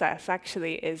process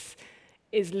actually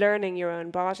is learning your own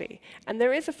body. And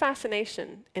there is a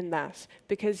fascination in that,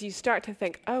 because you start to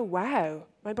think, oh, wow,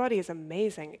 my body is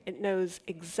amazing. It knows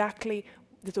exactly,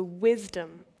 there's a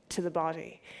wisdom to the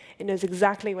body. It knows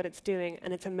exactly what it's doing,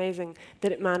 and it's amazing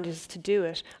that it manages to do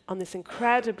it on this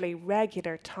incredibly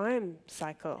regular time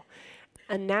cycle.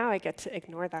 And now I get to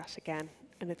ignore that again,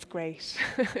 and it's great.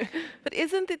 But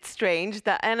isn't it strange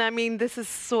that, and I mean, this is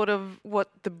sort of what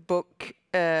the book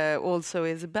also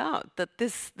is about, that the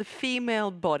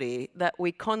female body that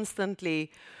we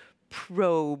constantly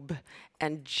probe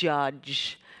and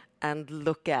judge and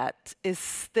look at is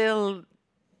still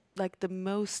like the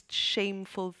most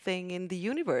shameful thing in the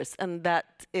universe, and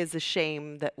that is a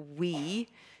shame that we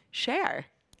share.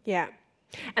 Yeah.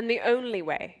 And the only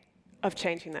way of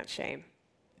changing that shame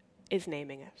is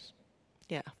naming it.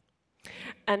 Yeah.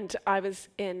 And I was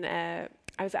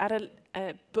at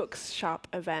a bookshop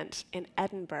event in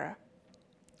Edinburgh.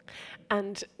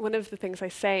 And one of the things I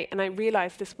say, and I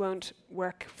realize this won't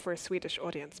work for a Swedish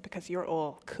audience because you're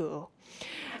all cool.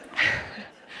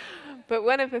 But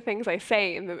one of the things I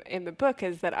say in the book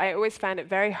is that I always found it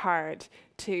very hard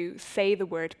to say the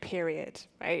word period,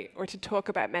 right? Or to talk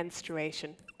about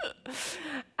menstruation.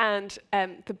 And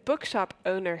the bookshop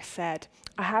owner said,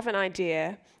 I have an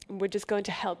idea, and we're just going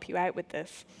to help you out with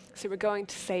this. So we're going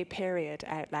to say period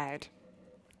out loud.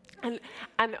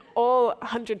 And all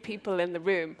 100 people in the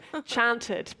room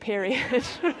chanted period,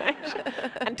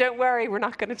 right? And don't worry, we're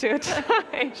not going to do it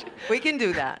tonight. We can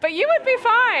do that. But you would be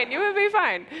fine, you would be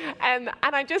fine. And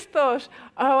I just thought,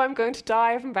 oh, I'm going to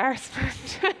die of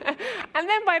embarrassment. And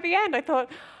then by the end, I thought,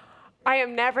 I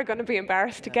am never going to be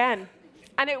embarrassed again.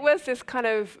 And it was this kind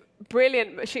of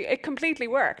brilliant, it completely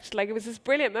worked. Like, it was this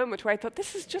brilliant moment where I thought,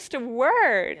 this is just a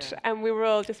word. Yeah. And we were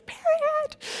all just,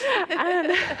 period.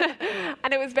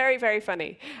 And it was very, very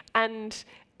funny. And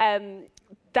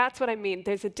that's what I mean.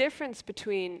 There's a difference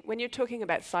between, when you're talking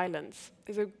about silence,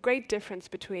 there's a great difference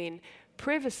between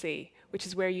privacy, which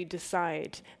is where you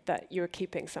decide that you're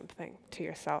keeping something to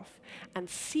yourself, and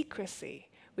secrecy,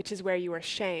 which is where you are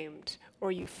shamed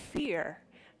or you fear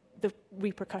the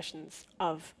repercussions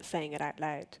of saying it out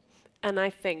loud. And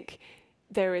I think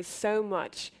there is so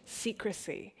much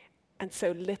secrecy and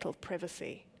so little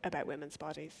privacy about women's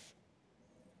bodies.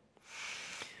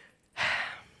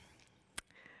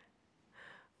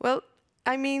 Well,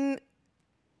 I mean,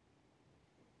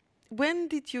 when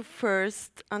did you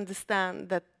first understand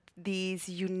that these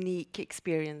unique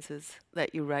experiences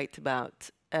that you write about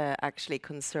actually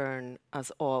concern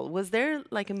us all? Was there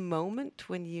like a moment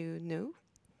when you knew?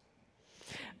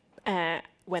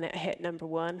 When it hit number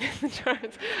 1 in the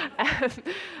charts.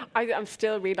 I'm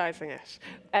still realizing it.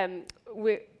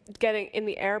 We're getting in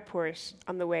the airport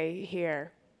on the way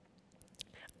here,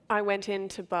 I went in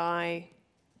to buy,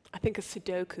 I think, a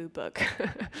Sudoku book,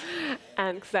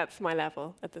 and 'cause that's my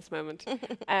level at this moment.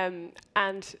 And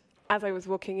as I was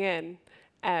walking in,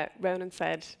 Ronan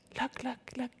said, look,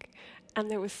 look, look. And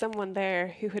there was someone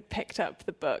there who had picked up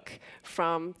the book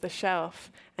from the shelf,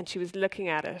 and she was looking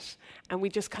at it, and we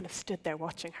just kind of stood there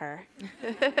watching her.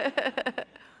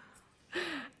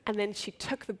 And then she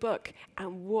took the book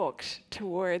and walked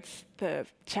towards the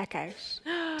checkout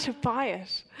to buy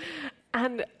it.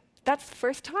 And that's the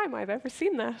first time I've ever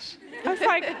seen that. I was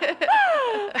like,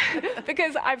 ah!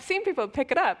 Because I've seen people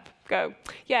pick it up, go,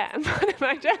 yeah, and put it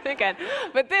back down again.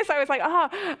 But this, I was like,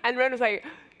 and Ronan was like,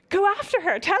 go after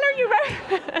her. Tell her you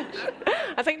wrote it.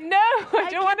 I was like, no, I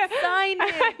don't want to sign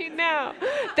it. I know.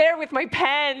 There with my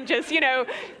pen, just,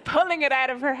 pulling it out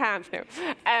of her hands. No.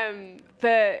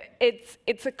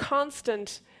 It's a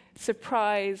constant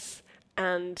surprise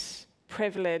and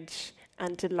privilege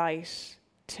and delight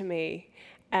to me.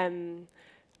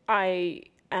 I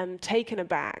am taken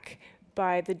aback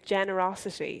by the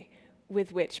generosity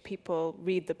with which people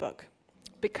read the book,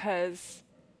 because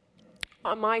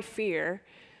my fear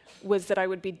was that I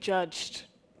would be judged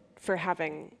for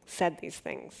having said these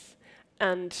things,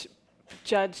 and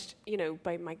judged,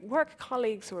 by my work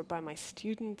colleagues or by my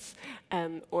students,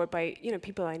 or by,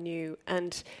 people I knew.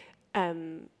 And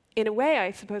in a way,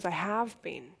 I suppose I have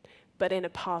been, but in a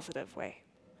positive way.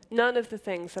 None of the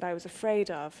things that I was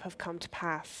afraid of have come to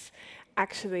pass.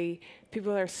 Actually,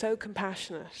 people are so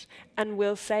compassionate and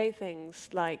will say things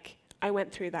like, I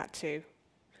went through that too,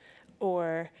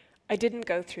 or I didn't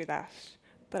go through that,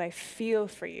 but I feel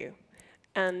for you.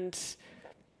 And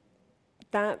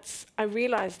I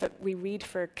realize that we read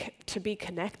to be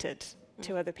connected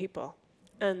to other people.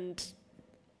 And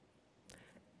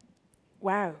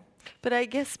wow. But I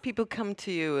guess people come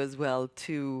to you as well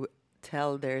to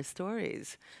tell their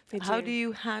stories. How do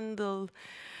you handle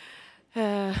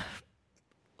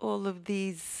all of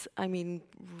these,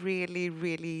 really,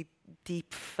 really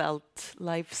deep felt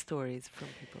life stories from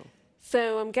people?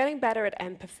 So I'm getting better at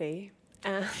empathy.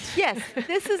 Yes,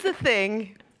 this is the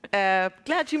thing.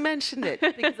 Glad you mentioned it,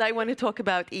 because I want to talk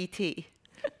about E.T.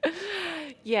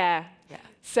 Yeah.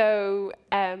 So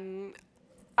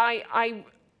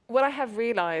what I have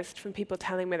realized from people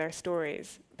telling me their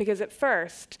stories, because at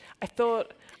first I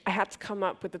thought I had to come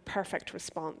up with the perfect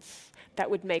response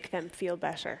that would make them feel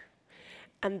better.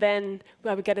 And then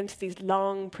I would get into these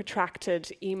long,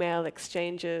 protracted email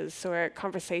exchanges or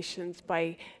conversations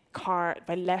by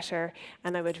letter,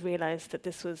 and I would realize that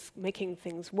this was making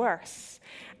things worse.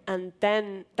 And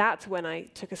then that's when I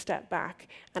took a step back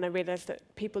and I realized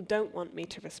that people don't want me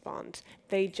to respond.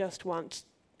 They just want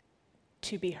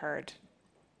to be heard.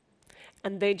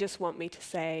 And they just want me to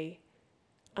say,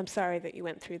 I'm sorry that you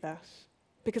went through that.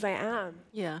 Because I am.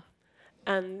 Yeah.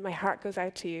 And my heart goes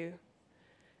out to you.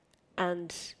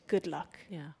 And good luck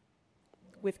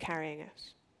with carrying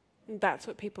it. And that's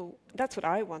what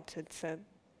I wanted, so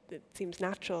it seems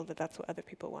natural that that's what other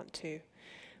people want too.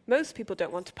 Most people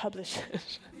don't want to publish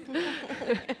it,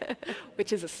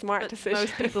 which is a smart decision.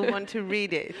 Most people want to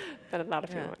read it. But a lot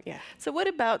of people want, So what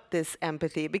about this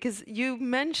empathy? Because you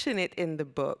mention it in the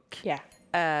book. Yeah.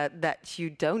 That you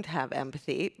don't have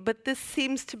empathy, but this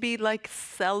seems to be like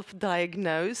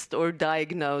self-diagnosed or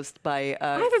diagnosed by...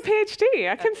 I have a PhD.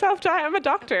 I can self-diagnose. I'm a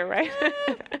doctor, right?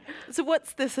 So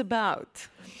what's this about?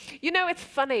 It's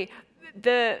funny.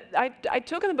 I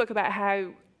talk in the book about how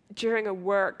during a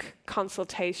work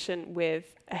consultation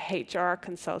with a HR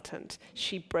consultant,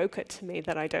 she broke it to me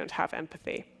that I don't have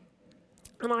empathy.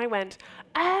 And I went,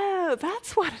 oh,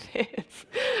 that's what it is.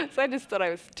 So I just thought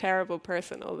I was a terrible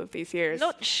person all of these years.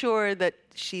 Not sure that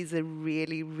she's a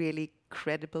really, really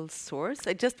credible source.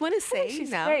 I just want to say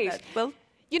now that, well...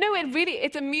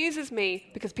 it amuses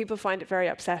me because people find it very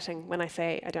upsetting when I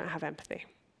say I don't have empathy.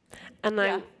 And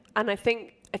I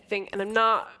think, and I'm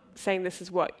not saying this is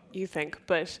what you think,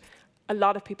 but a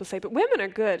lot of people say, but women are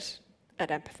good at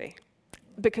empathy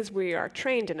because we are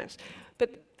trained in it.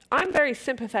 But I'm a very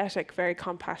sympathetic, very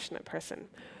compassionate person.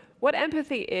 What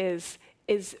empathy is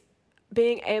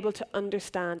being able to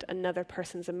understand another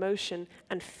person's emotion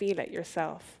and feel it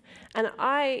yourself. And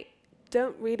I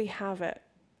don't really have it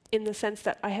in the sense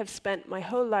that I have spent my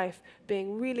whole life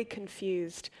being really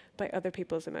confused by other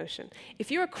people's emotion. If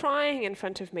you're crying in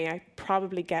front of me, I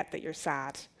probably get that you're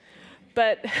sad.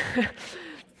 But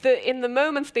in the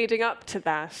moments leading up to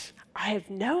that, I have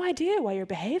no idea why you're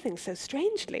behaving so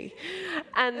strangely.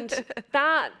 And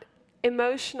that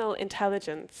emotional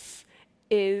intelligence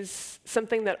is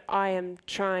something that I am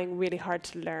trying really hard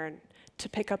to learn, to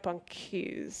pick up on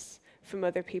cues from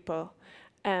other people.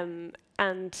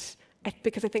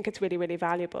 Because I think it's really, really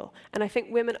valuable. And I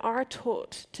think women are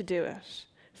taught to do it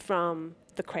from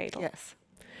the cradle. Yes.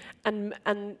 And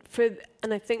I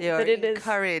think You're that it is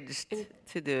encouraged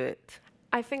to do it.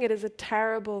 I think it is a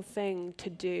terrible thing to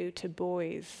do to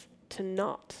boys to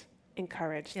not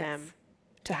encourage them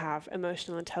to have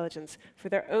emotional intelligence for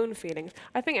their own feelings.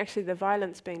 I think actually the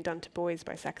violence being done to boys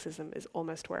by sexism is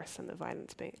almost worse than the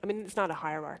violence being... it's not a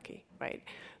hierarchy, right?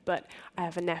 But I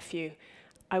have a nephew.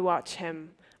 I watch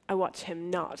him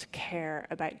not care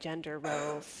about gender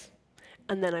roles.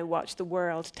 And then I watch the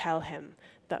world tell him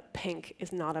that pink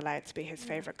is not allowed to be his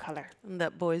favorite color. And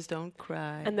that boys don't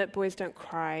cry. And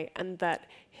that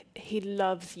he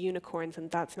loves unicorns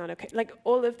and that's not okay. Like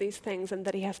all of these things, and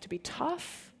that he has to be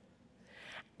tough.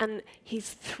 And he's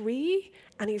 3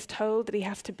 and he's told that he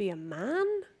has to be a man.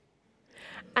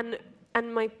 And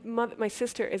my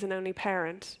sister is an only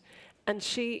parent, and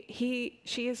he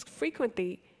is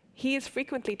frequently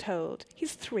told,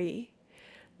 he's 3,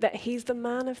 that he's the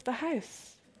man of the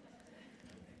house.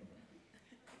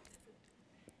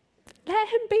 let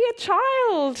him be a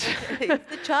child. He's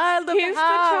the child of He's the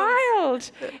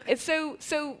house. the child. It's so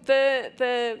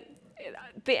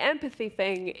the empathy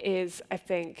thing is, I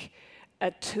think,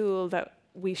 a tool that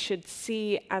we should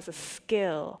see as a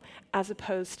skill as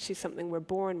opposed to something we're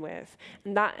born with,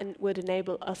 and that would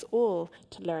enable us all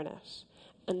to learn it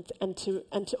and to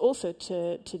also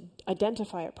to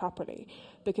identify it properly,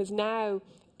 because now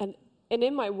and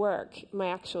in my work, my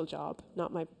actual job,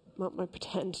 not my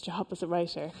pretend job as a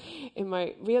writer, in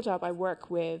my real job I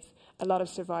work with a lot of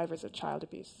survivors of child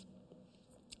abuse,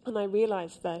 and I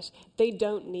realize that they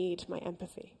don't need my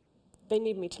empathy. They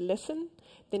need me to listen.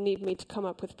 They need me to come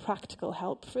up with practical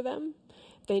help for them.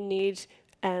 They need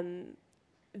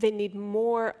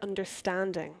more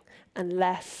understanding and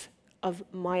less of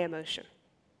my emotion,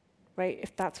 right?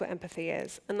 If that's what empathy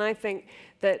is. And I think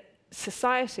that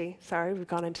society, sorry, we've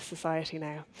gone into society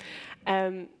now,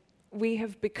 we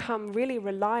have become really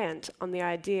reliant on the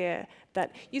idea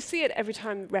that you see it every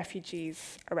time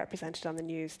refugees are represented on the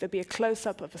news. There'll be a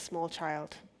close-up of a small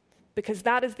child, because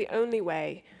that is the only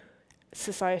way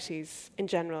societies in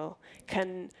general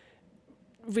can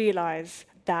realize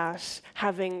that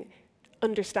having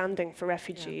understanding for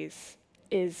refugees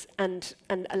is and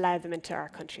allow them into our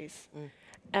countries.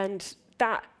 And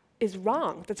that is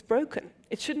wrong. That's broken.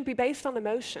 It shouldn't be based on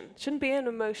emotion. It shouldn't be an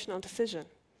emotional decision.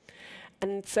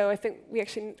 And so I think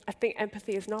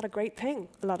empathy is not a great thing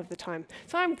a lot of the time.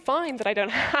 So I'm fine that I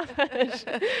don't have it.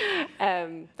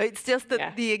 It's just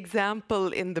that the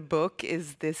example in the book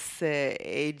is this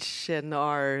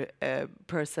H&R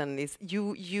person. Is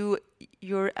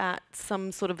you're at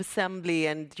some sort of assembly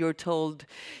and you're told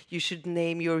you should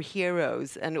name your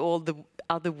heroes, and all the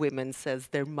other women says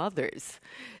their mothers.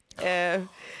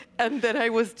 And then I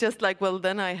was just like, well,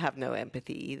 then I have no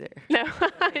empathy either. No,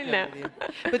 I know.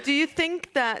 But do you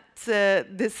think that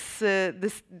the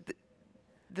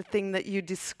thing that you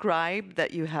described,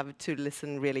 that you have to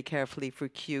listen really carefully for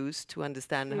cues to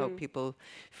understand how people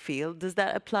feel, does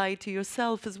that apply to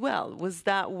yourself as well? Was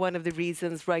that one of the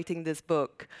reasons writing this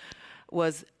book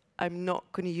was, I'm not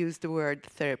going to use the word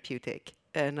therapeutic,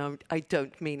 and I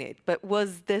don't mean it, but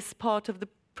was this part of the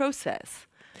process?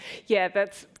 Yeah,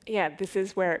 this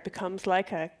is where it becomes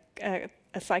like a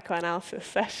psychoanalysis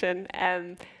session.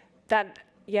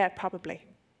 Probably.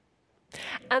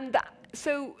 And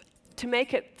so to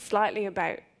make it slightly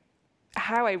about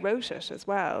how I wrote it as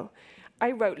well,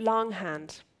 I wrote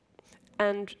longhand.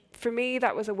 And for me,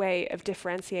 that was a way of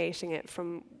differentiating it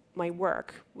from my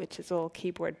work, which is all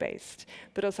keyboard-based.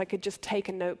 But also I could just take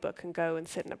a notebook and go and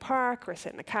sit in a park or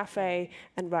sit in a cafe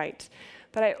and write.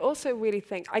 But I also really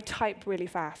think I type really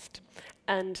fast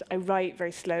and I write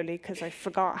very slowly because I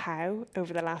forgot how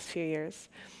over the last few years.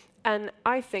 And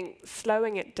I think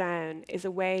slowing it down is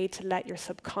a way to let your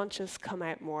subconscious come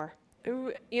out more.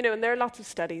 You know, and there are lots of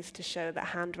studies to show that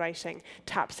handwriting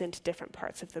taps into different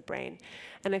parts of the brain.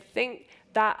 And I think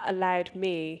that allowed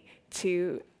me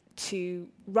to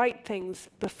write things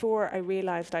before I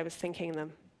realized I was thinking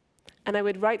them. And I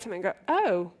would write something and go,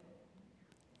 oh,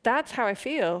 that's how I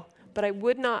feel. But I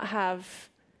wouldn't have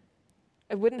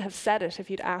said it if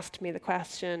you'd asked me the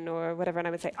question or whatever, and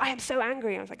I would say, I am so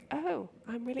angry. I was like, oh,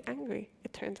 I'm really angry,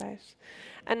 it turns out.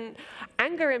 And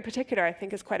anger in particular, I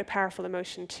think, is quite a powerful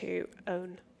emotion to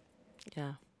own.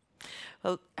 Yeah.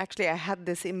 Well, actually, I had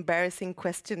this embarrassing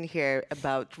question here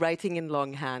about writing in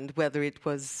longhand, whether it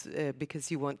was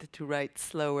because you wanted to write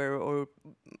slower or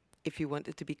if you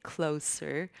wanted to be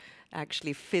closer,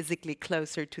 actually physically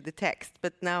closer to the text.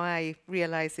 But now I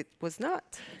realize it was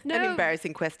not an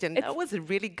embarrassing question. That was a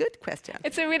really good question.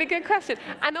 It's a really good question.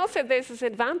 And also there's this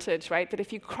advantage, right, that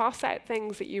if you cross out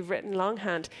things that you've written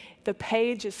longhand, the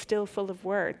page is still full of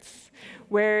words.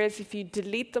 Whereas if you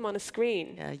delete them on a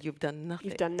screen, you've done nothing.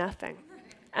 You've done nothing.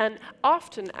 And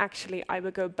often, actually, I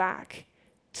would go back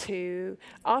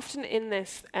often in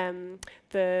this,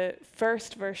 the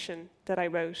first version that I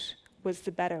wrote was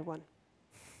the better one.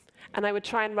 And I would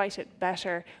try and write it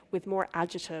better with more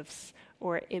adjectives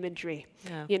or imagery.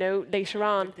 Yeah. You know, later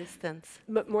on,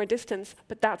 more distance,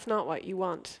 but that's not what you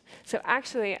want. So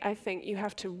actually, I think you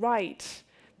have to write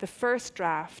the first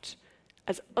draft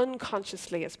as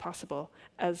unconsciously as possible,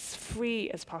 as free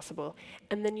as possible,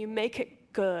 and then you make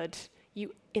it good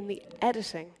in the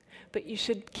editing, but you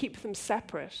should keep them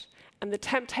separate. And the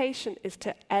temptation is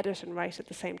to edit and write at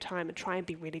the same time and try and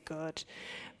be really good.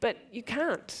 But you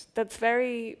can't. That's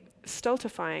very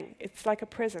stultifying. It's like a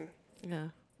prison. Yeah.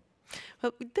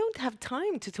 Well, we don't have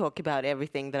time to talk about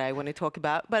everything that I want to talk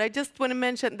about, but I just want to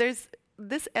mention there's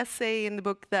this essay in the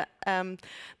book that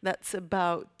that's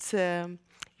about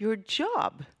your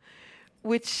job,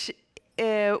 which,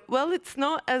 it's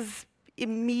not as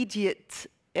immediately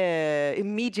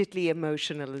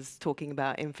emotional as talking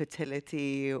about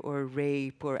infertility or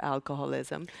rape or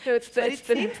alcoholism. No, But it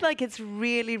seems like it's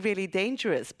really, really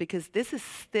dangerous because this is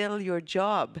still your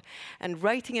job. And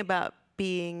writing about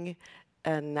being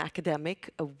an academic,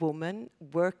 a woman,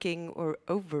 working or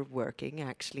overworking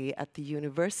actually at the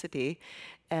university,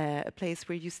 a place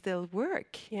where you still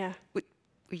work. Yeah.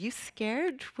 Were you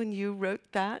scared when you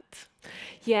wrote that?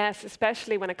 Yes,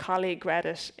 especially when a colleague read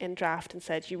it in draft and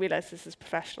said, "You realize this is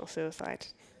professional suicide."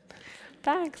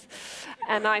 Thanks.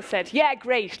 And I said, "Yeah,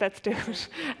 great, let's do it."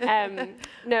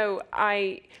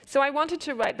 So I wanted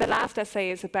to write, the last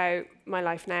essay is about my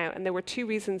life now, and there were two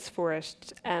reasons for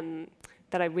it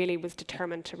that I really was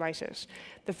determined to write it.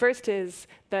 The first is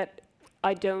that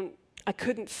I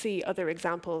couldn't see other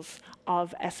examples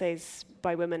of essays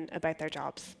by women about their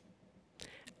jobs.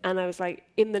 And I was like,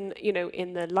 in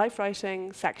the life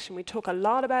writing section, we talk a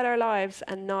lot about our lives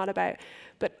and not about,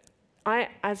 but I,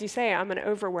 as you say, I'm an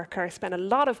overworker. I spend a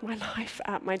lot of my life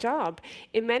at my job.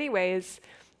 In many ways,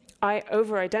 I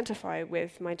over-identify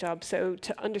with my job. So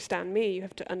to understand me, you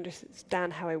have to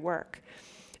understand how I work.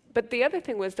 But the other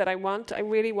thing was that I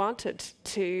really wanted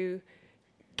to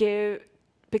give,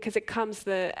 because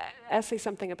the essay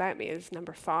Something About Me is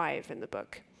number 5 in the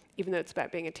book, even though it's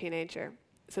about being a teenager.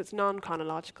 So it's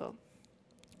non-chronological.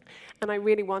 And I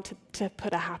really wanted to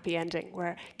put a happy ending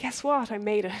where, guess what, I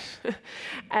made it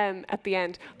at the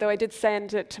end. Though I did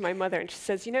send it to my mother and she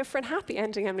says, for a happy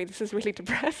ending, Emily, this is really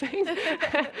depressing.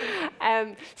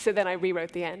 So then I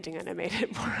rewrote the ending and I made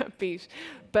it more upbeat.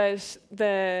 But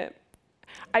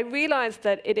I realized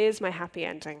that it is my happy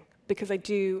ending because I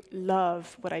do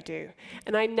love what I do.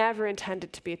 And I never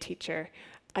intended to be a teacher.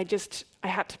 I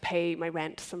had to pay my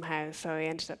rent somehow, so I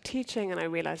ended up teaching and I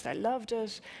realized I loved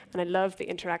it and I loved the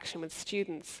interaction with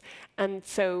students. And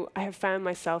so I have found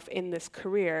myself in this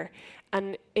career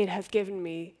and it has given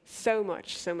me so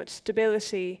much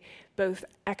stability, both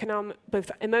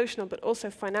emotional but also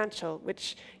financial,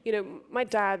 which, my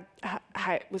dad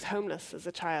was homeless as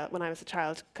a child, when I was a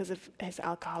child, because of his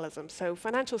alcoholism. So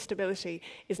financial stability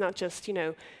is not just,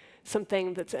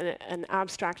 something that's an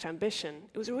abstract ambition.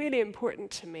 It was really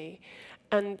important to me.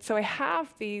 And so I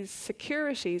have these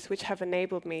securities which have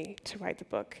enabled me to write the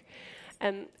book.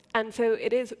 And so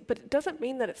it is, but it doesn't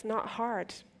mean that it's not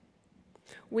hard.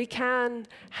 We can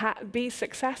be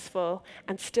successful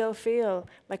and still feel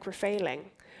like we're failing,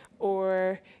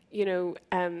 or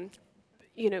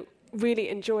really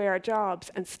enjoy our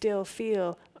jobs and still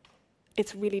feel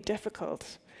it's really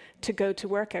difficult to go to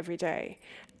work every day.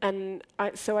 And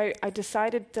so I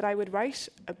decided that I would write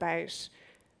about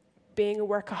being a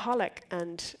workaholic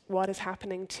and what is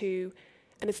happening to,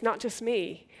 and it's not just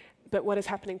me, but what is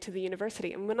happening to the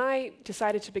university. And when I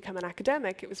decided to become an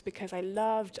academic, it was because I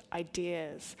loved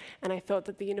ideas. And I thought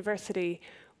that the university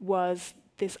was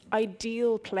this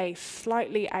ideal place,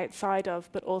 slightly outside of,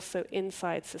 but also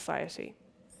inside society.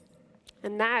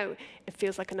 And now it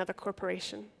feels like another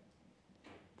corporation.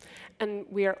 And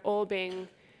we are all being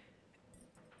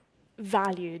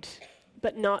valued,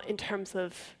 but not in terms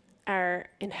of our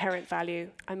inherent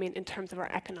value. I mean, in terms of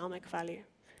our economic value.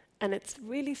 And it's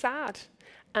really sad.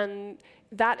 And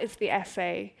that is the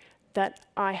essay that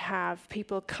I have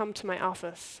people come to my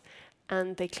office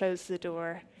and they close the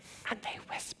door and they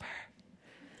whisper.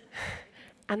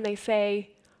 And they say,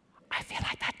 "I feel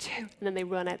like that too." And then they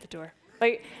run out the door.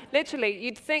 Like, literally,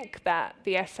 you'd think that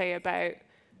the essay about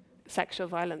sexual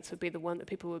violence would be the one that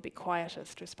people would be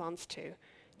quietest response to.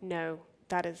 No,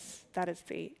 that is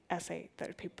the essay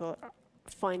that people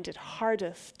find it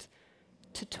hardest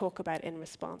to talk about in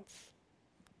response,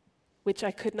 which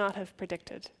I could not have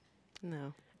predicted.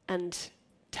 No. And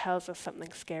tells us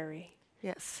something scary.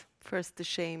 Yes. First the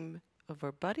shame of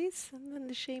our bodies and then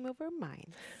the shame of our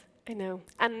minds. I know.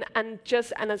 And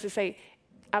as I say,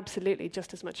 absolutely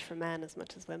just as much for men as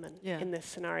much as women in this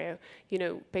scenario.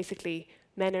 Basically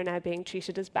men are now being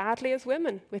treated as badly as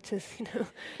women, which is,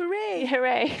 hooray,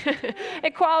 hooray,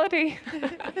 equality.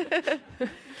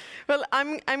 Well,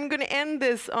 I'm going to end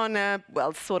this on a,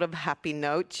 sort of happy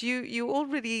note. You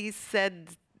already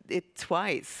said it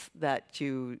twice that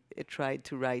you tried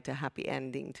to write a happy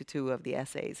ending to 2 of the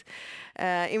essays.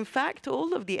 In fact,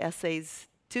 all of the essays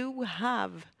do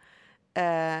have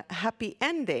happy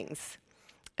endings.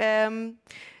 And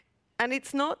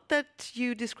it's not that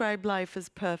you describe life as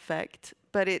perfect,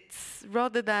 but it's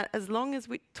rather that as long as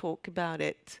we talk about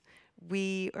it,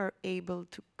 we are able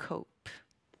to cope.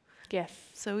 Yes.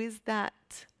 So is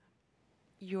that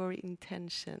your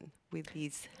intention with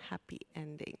these happy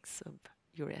endings of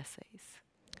your essays?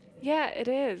 Yeah, it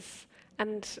is.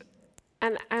 And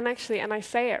actually, I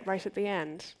say it right at the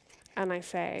end. and I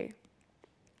say,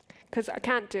 because I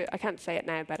can't say it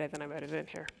now better than I wrote it in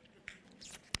here.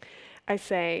 I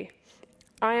say,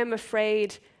 I am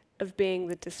afraid of being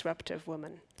the disruptive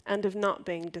woman and of not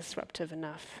being disruptive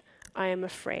enough. I am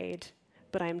afraid,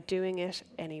 but I'm doing it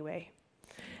anyway.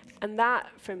 And that,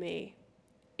 for me,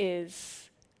 is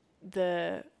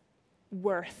the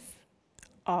worth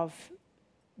of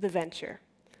the venture.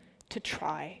 To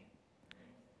try,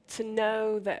 to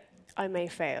know that I may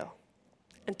fail,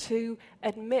 and to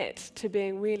admit to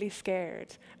being really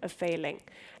scared of failing,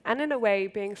 and in a way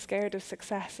being scared of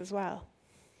success as well.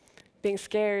 Being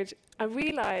scared, I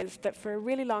realized that for a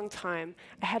really long time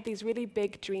I had these really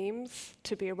big dreams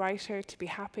to be a writer, to be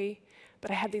happy, but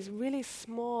I had these really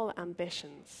small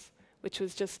ambitions, which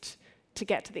was just to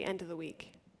get to the end of the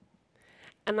week.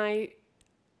 And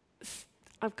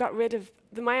I've got rid of,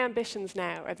 my ambitions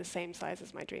now are the same size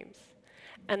as my dreams.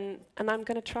 And I'm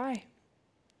going to try.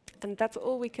 And that's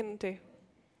all we can do.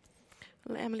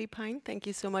 Well, Emily Pine, thank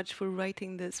you so much for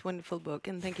writing this wonderful book,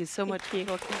 and thank you so much for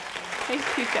talking. Thank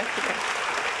you, Jessica.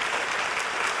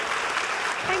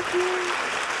 Thank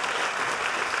you.